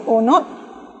or not?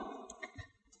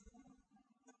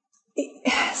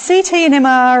 CT and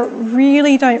MR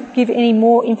really don't give any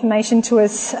more information to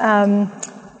us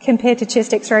compared to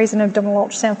chest X-rays and abdominal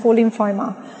ultrasound for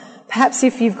lymphoma. Perhaps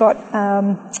if you've got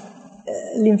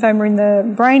lymphoma in the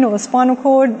brain or the spinal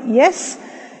cord, yes,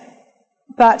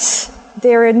 but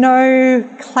there are no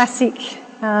classic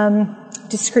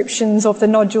descriptions of the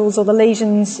nodules or the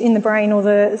lesions in the brain or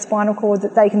the spinal cord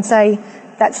that they can say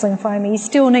that's lymphoma. You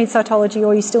still need cytology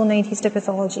or you still need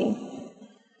histopathology.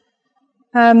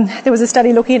 There was a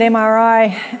study looking at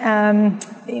MRI,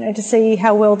 to see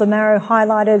how well the marrow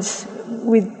highlighted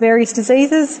with various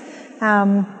diseases,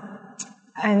 and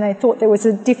they thought there was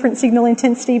a different signal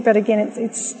intensity, but again,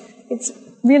 it's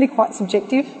really quite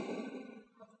subjective.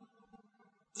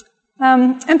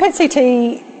 And PET-CT,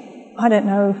 I don't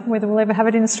know whether we'll ever have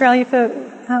it in Australia for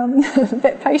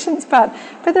vet patients, but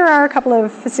there are a couple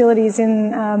of facilities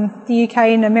in the UK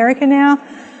and America now.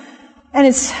 And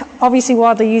it's obviously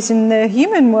widely used in the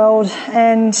human world,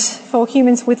 and for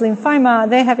humans with lymphoma,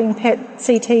 they're having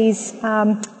PET-CTs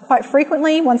quite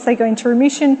frequently once they go into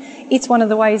remission. It's one of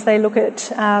the ways they look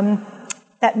at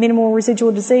that minimal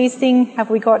residual disease thing. Have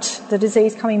we got the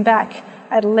disease coming back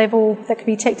at a level that can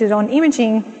be detected on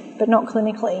imaging but not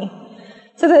clinically?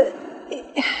 So that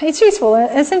it's useful.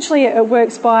 Essentially, it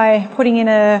works by putting in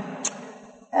a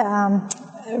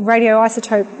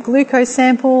radioisotope glucose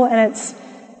sample, and it's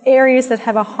areas that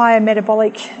have a higher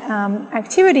metabolic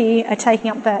activity are taking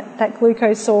up that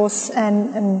glucose source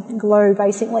and glow,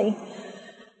 basically.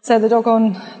 So the dog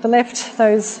on the left,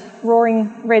 those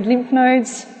roaring red lymph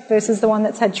nodes, versus the one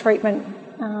that's had treatment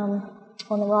on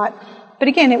the right. But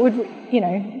again, it would, you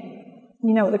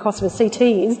know what the cost of a CT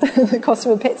is, the cost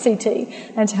of a PET-CT,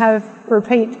 and to have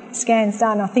repeat scans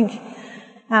done, I think,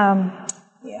 I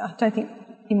don't think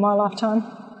in my lifetime.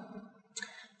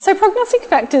 So prognostic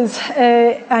factors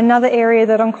are another area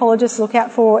that oncologists look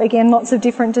out for, again, lots of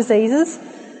different diseases.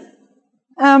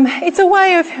 It's a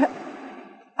way of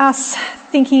us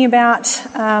thinking about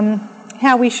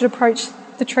how we should approach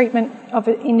the treatment of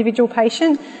an individual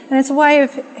patient, and it's a way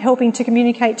of helping to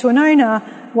communicate to an owner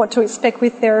what to expect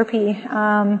with therapy,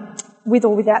 with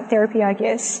or without therapy, I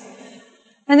guess.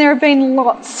 And there have been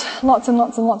lots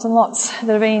that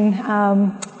have been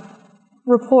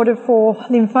reported for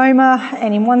lymphoma,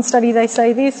 and in one study they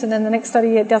say this, and then the next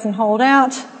study it doesn't hold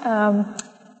out.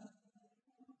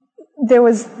 There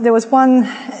was one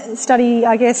study,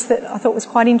 I guess, that I thought was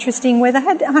quite interesting, where they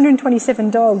had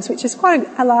 127 dogs, which is quite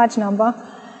a large number.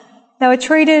 They were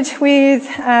treated with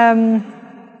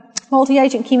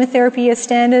multi-agent chemotherapy as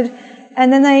standard,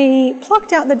 and then they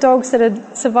plucked out the dogs that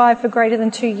had survived for greater than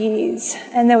 2 years,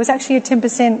 and there was actually a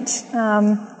 10%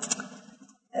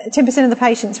 of the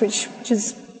patients, which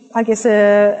is, I guess,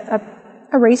 a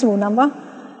reasonable number.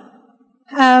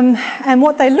 And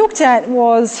what they looked at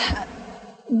was,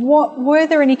 were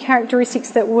there any characteristics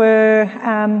that were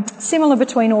similar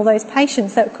between all those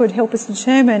patients that could help us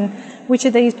determine which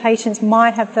of these patients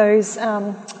might have those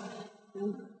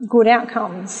good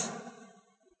outcomes.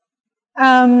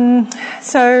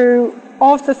 So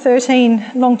of the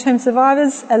 13 long-term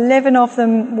survivors, 11 of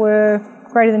them were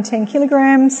greater than 10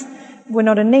 kilograms, were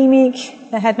not anemic,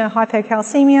 they had no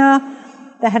hypocalcemia,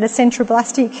 they had a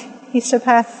centroblastic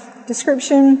histopath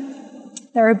description,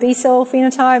 they were a B-cell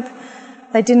phenotype,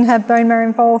 they didn't have bone marrow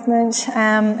involvement,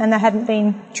 and they hadn't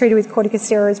been treated with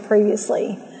corticosteroids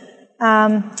previously.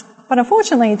 But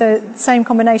unfortunately, the same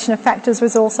combination of factors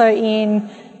was also in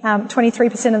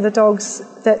 23% of the dogs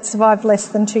that survived less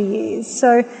than 2 years.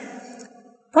 So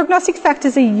prognostic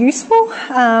factors are useful,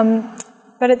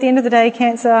 but at the end of the day,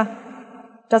 cancer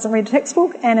doesn't read a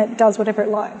textbook and it does whatever it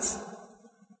likes.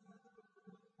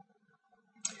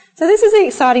 So this is the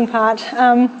exciting part.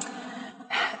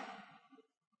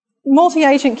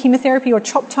 Multi-agent chemotherapy or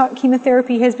CHOP-type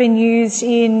chemotherapy has been used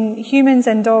in humans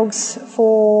and dogs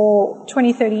for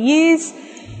 20, 30 years.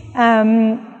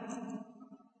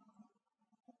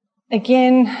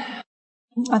 Again,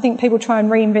 I think people try and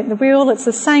reinvent the wheel. It's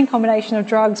the same combination of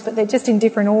drugs, but they're just in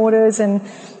different orders. And,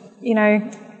 you know,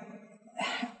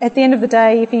 at the end of the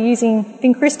day, if you're using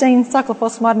vincristine,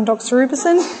 cyclophosphamide and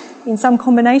doxorubicin in some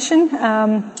combination,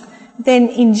 then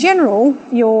in general,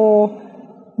 your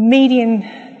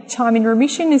median time in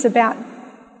remission is about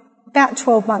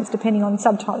 12 months, depending on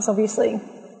subtypes, obviously.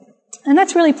 And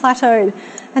that's really plateaued.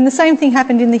 And the same thing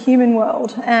happened in the human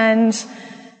world. And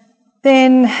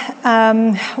then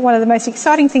one of the most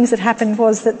exciting things that happened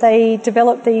was that they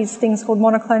developed these things called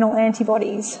monoclonal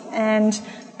antibodies. And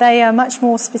they are much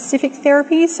more specific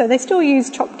therapies. So they still use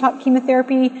CHOP-type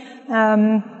chemotherapy,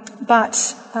 but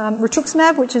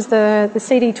rituximab, which is the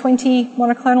CD20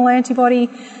 monoclonal antibody,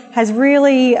 has really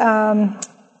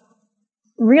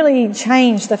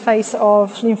changed the face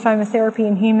of lymphoma therapy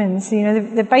in humans. You know,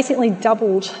 they've basically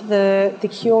doubled the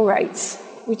cure rates,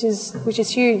 which is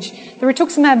huge. The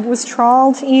rituximab was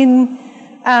trialled in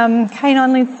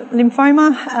canine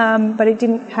lymphoma, but it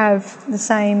didn't have the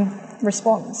same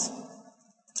response.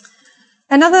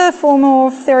 Another form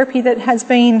of therapy that has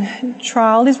been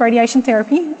trialled is radiation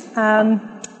therapy.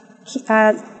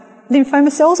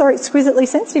 Lymphoma cells are exquisitely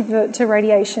sensitive to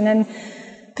radiation, and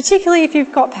particularly if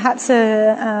you've got perhaps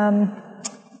a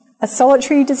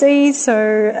solitary disease,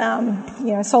 so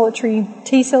solitary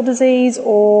T-cell disease,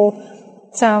 or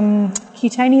some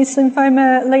cutaneous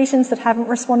lymphoma lesions that haven't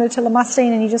responded to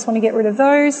lomustine and you just want to get rid of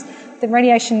those, then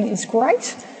radiation is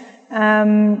great.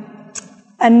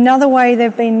 Another way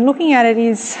they've been looking at it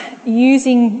is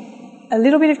using a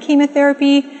little bit of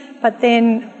chemotherapy, but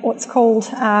then what's called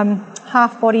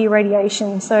half-body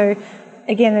irradiation. So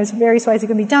again, there's various ways it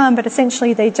can be done, but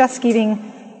essentially they're just giving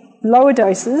lower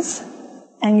doses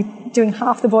and doing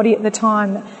half the body at the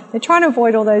time. They're trying to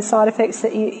avoid all those side effects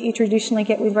that you traditionally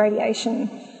get with radiation.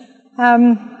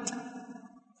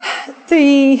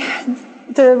 The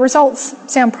results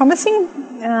sound promising,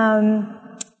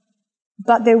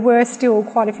 but there were still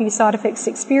quite a few side effects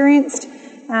experienced,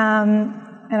 and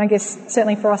I guess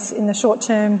certainly for us in the short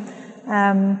term,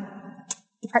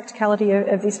 the practicality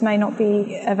of this may not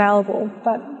be available,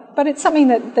 but it's something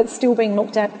that's still being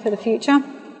looked at for the future.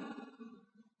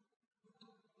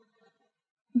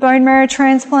 Bone marrow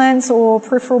transplants or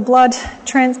peripheral blood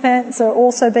transplants are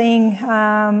also being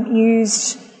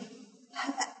used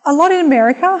a lot in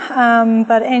America,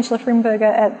 but Angela Frimberger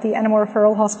at the Animal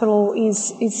Referral Hospital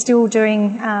is still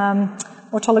doing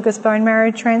autologous bone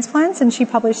marrow transplants, and she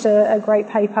published a great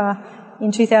paper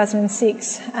in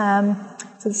 2006.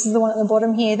 So this is the one at the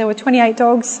bottom here. There were 28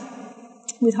 dogs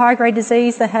with high-grade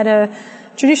disease. They had a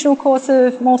traditional course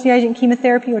of multi-agent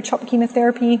chemotherapy or CHOP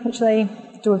chemotherapy, which they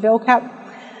do a VELCAP.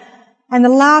 And the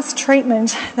last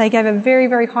treatment, they gave a very,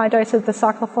 very high dose of the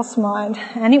cyclophosphamide,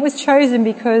 and it was chosen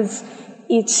because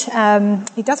it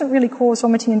doesn't really cause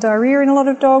vomiting and diarrhoea in a lot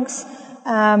of dogs,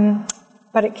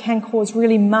 but it can cause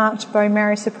really marked bone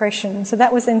marrow suppression. So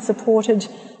that was then supported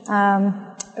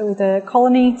with a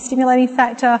colony stimulating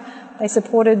factor. They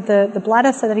supported the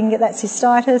bladder so they didn't get that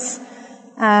cystitis,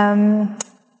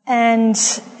 and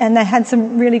they had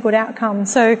some really good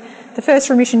outcomes. So the first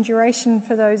remission duration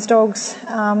for those dogs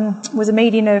was a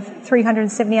median of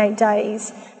 378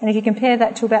 days. And if you compare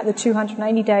that to about the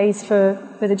 280 days for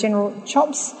the general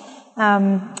CHOPs,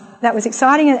 that was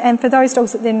exciting. And for those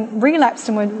dogs that then relapsed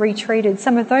and were retreated,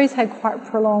 some of those had quite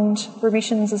prolonged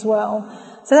remissions as well.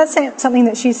 So that's something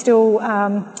that she's still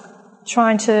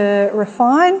trying to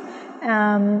refine.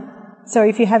 So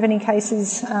if you have any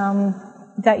cases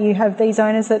that you have these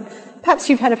owners that perhaps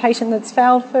you've had a patient that's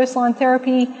failed first-line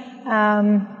therapy,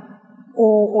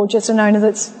 or just an owner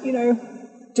that's,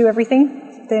 do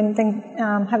everything, then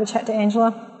have a chat to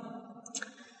Angela.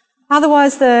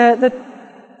 Otherwise, the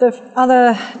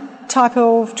other type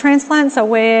of transplants are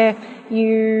where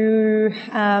you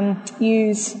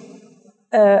use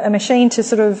a machine to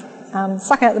sort of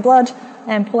suck out the blood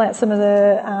and pull out some of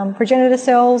the progenitor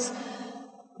cells,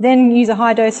 then use a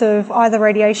high dose of either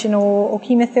radiation or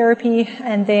chemotherapy,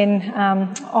 and then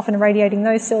often irradiating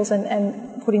those cells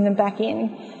and putting them back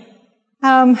in.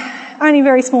 Only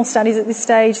very small studies at this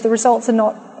stage. The results are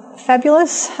not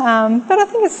fabulous, but I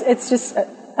think it's just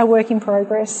a work in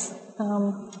progress.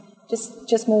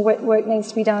 Just more work needs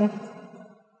to be done.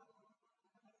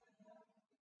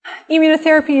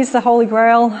 Immunotherapy is the holy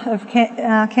grail of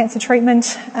cancer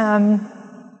treatment.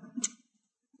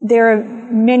 There are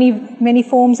many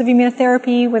forms of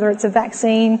immunotherapy, whether it's a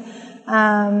vaccine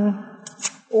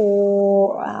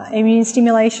or immune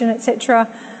stimulation, etc.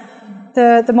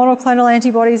 The monoclonal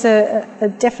antibodies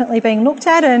are definitely being looked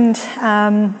at, and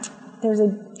there's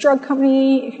a drug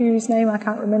company whose name I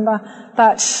can't remember,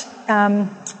 but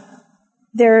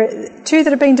there are two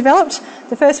that have been developed.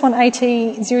 The first one,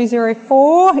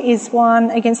 AT004, is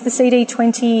one against the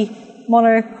CD20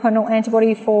 monoclonal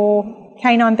antibody for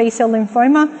canine B-cell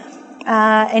lymphoma,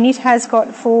 and it has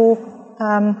got full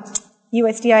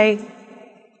USDA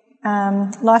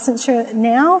licensure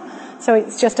now, so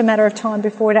it's just a matter of time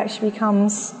before it actually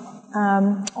becomes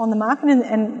on the market,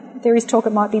 and there is talk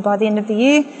it might be by the end of the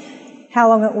year. How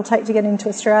long it will take to get into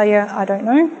Australia, I don't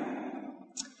know.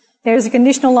 There is a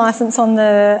conditional licence on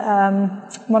the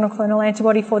monoclonal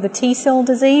antibody for the T-cell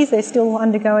disease. They're still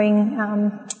undergoing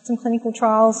some clinical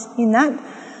trials in that.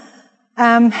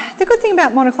 The good thing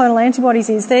about monoclonal antibodies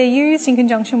is they're used in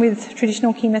conjunction with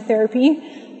traditional chemotherapy,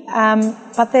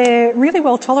 but they're really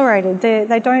well tolerated.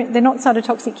 They're not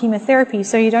cytotoxic chemotherapy,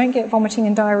 so you don't get vomiting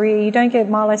and diarrhoea, you don't get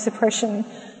myelosuppression.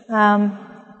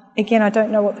 Again, I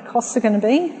don't know what the costs are going to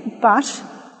be, but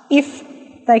if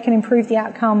they can improve the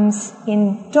outcomes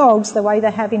in dogs the way they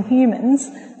have in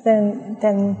humans,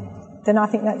 then I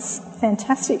think that's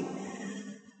fantastic.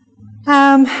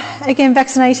 Again,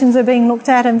 vaccinations are being looked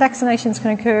at, and vaccinations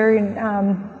can occur in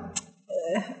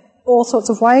all sorts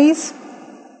of ways.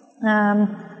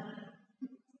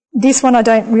 This one I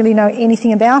don't really know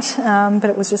anything about, but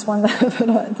it was just one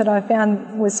that I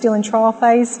found was still in trial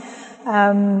phase.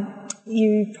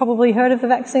 You probably heard of the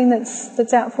vaccine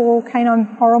that's out for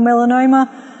canine oral melanoma,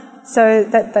 so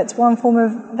that's one form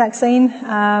of vaccine.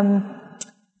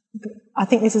 I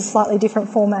think this is a slightly different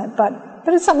format, but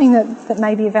it's something that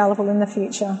may be available in the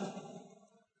future.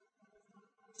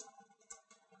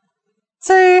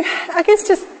 So I guess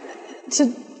just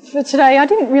for today, I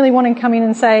didn't really want to come in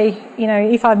and say, you know,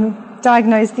 if I'm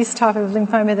diagnosed this type of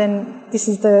lymphoma, then this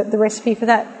is the recipe for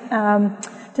that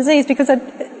disease, because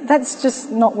that's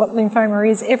just not what lymphoma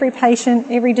is. Every patient,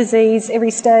 every disease,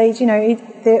 every stage, you know,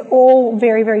 they're all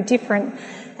very, very different,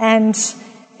 and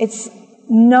it's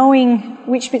knowing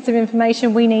which bits of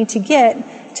information we need to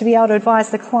get to be able to advise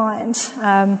the client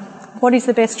what is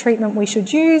the best treatment we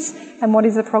should use and what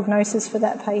is the prognosis for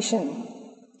that patient.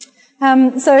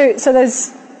 So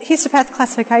those histopath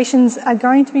classifications are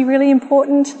going to be really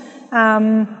important,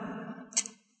 but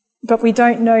we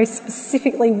don't know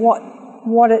specifically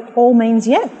what it all means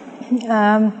yet.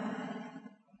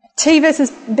 T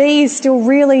versus B is still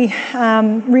really,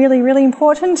 really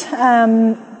important,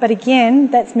 but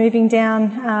again, that's moving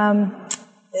down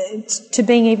to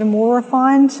being even more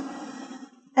refined.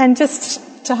 And just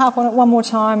to harp on it one more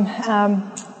time,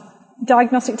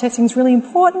 diagnostic testing is really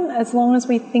important as long as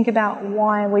we think about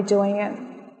why we're doing it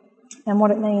and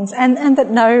what it means, and that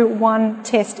no one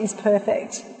test is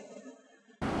perfect.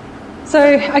 So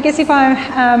I guess if I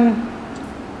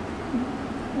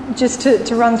just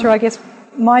to run through, I guess,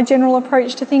 my general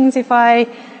approach to things, if I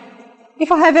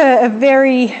have a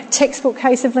very textbook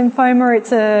case of lymphoma,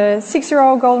 it's a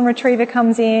 6-year-old golden retriever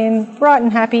comes in, bright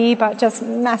and happy, but just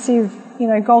massive, you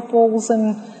know, golf balls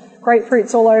and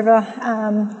grapefruits all over.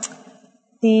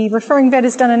 The referring vet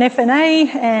has done an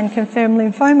FNA and confirmed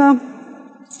lymphoma.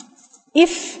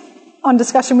 If, on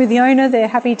discussion with the owner, they're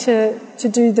happy to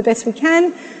do the best we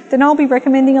can, then I'll be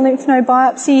recommending a lymph node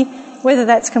biopsy, whether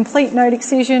that's complete node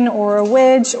excision or a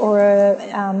wedge or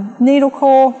a needle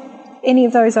core. Any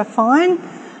of those are fine,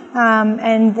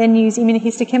 and then use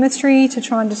immunohistochemistry to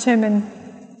try and determine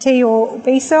T or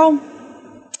B cell.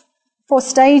 For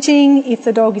staging, if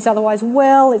the dog is otherwise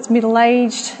well, it's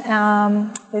middle-aged,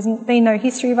 there's been no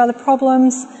history of other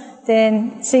problems,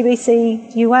 then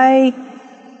CBC, UA,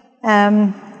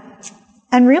 and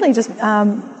really just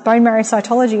bone marrow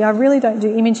cytology. I really don't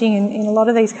do imaging in a lot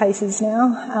of these cases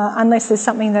now, unless there's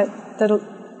something that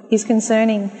is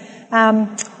concerning.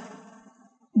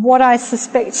 What I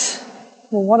suspect,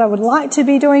 or what I would like to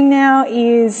be doing now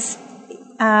is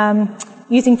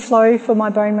using flow for my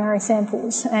bone marrow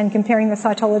samples and comparing the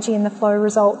cytology and the flow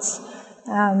results,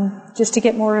 just to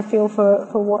get more of a feel for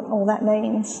what all that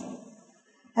means.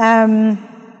 And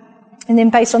then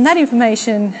based on that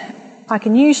information, I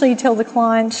can usually tell the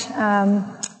client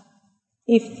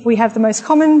if we have the most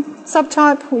common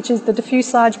subtype, which is the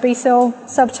diffuse large B-cell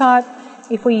subtype.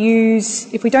 If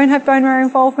we don't have bone marrow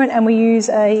involvement and we use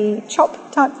a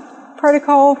CHOP type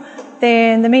protocol,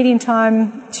 then the median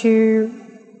time to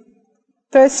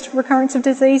first recurrence of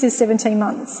disease is 17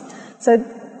 months. So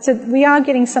we are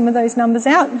getting some of those numbers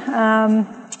out.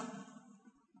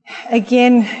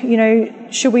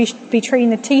 Again, should we be treating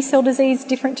the T-cell disease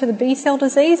different to the B-cell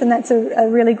disease? And that's a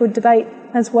really good debate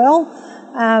as well.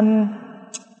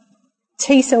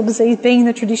 T-cell disease being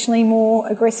the traditionally more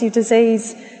aggressive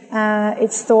disease,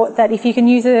 it's thought that if you can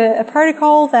use a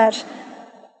protocol that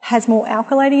has more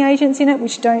alkylating agents in it,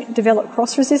 which don't develop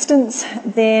cross-resistance,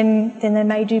 then they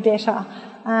may do better.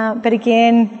 But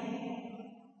again,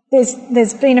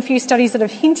 there's been a few studies that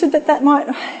have hinted that might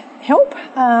help,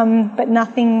 but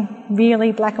nothing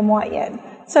really black and white yet.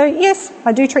 So yes,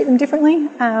 I do treat them differently,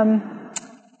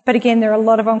 but again, there are a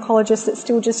lot of oncologists that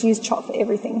still just use CHOP for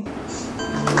everything.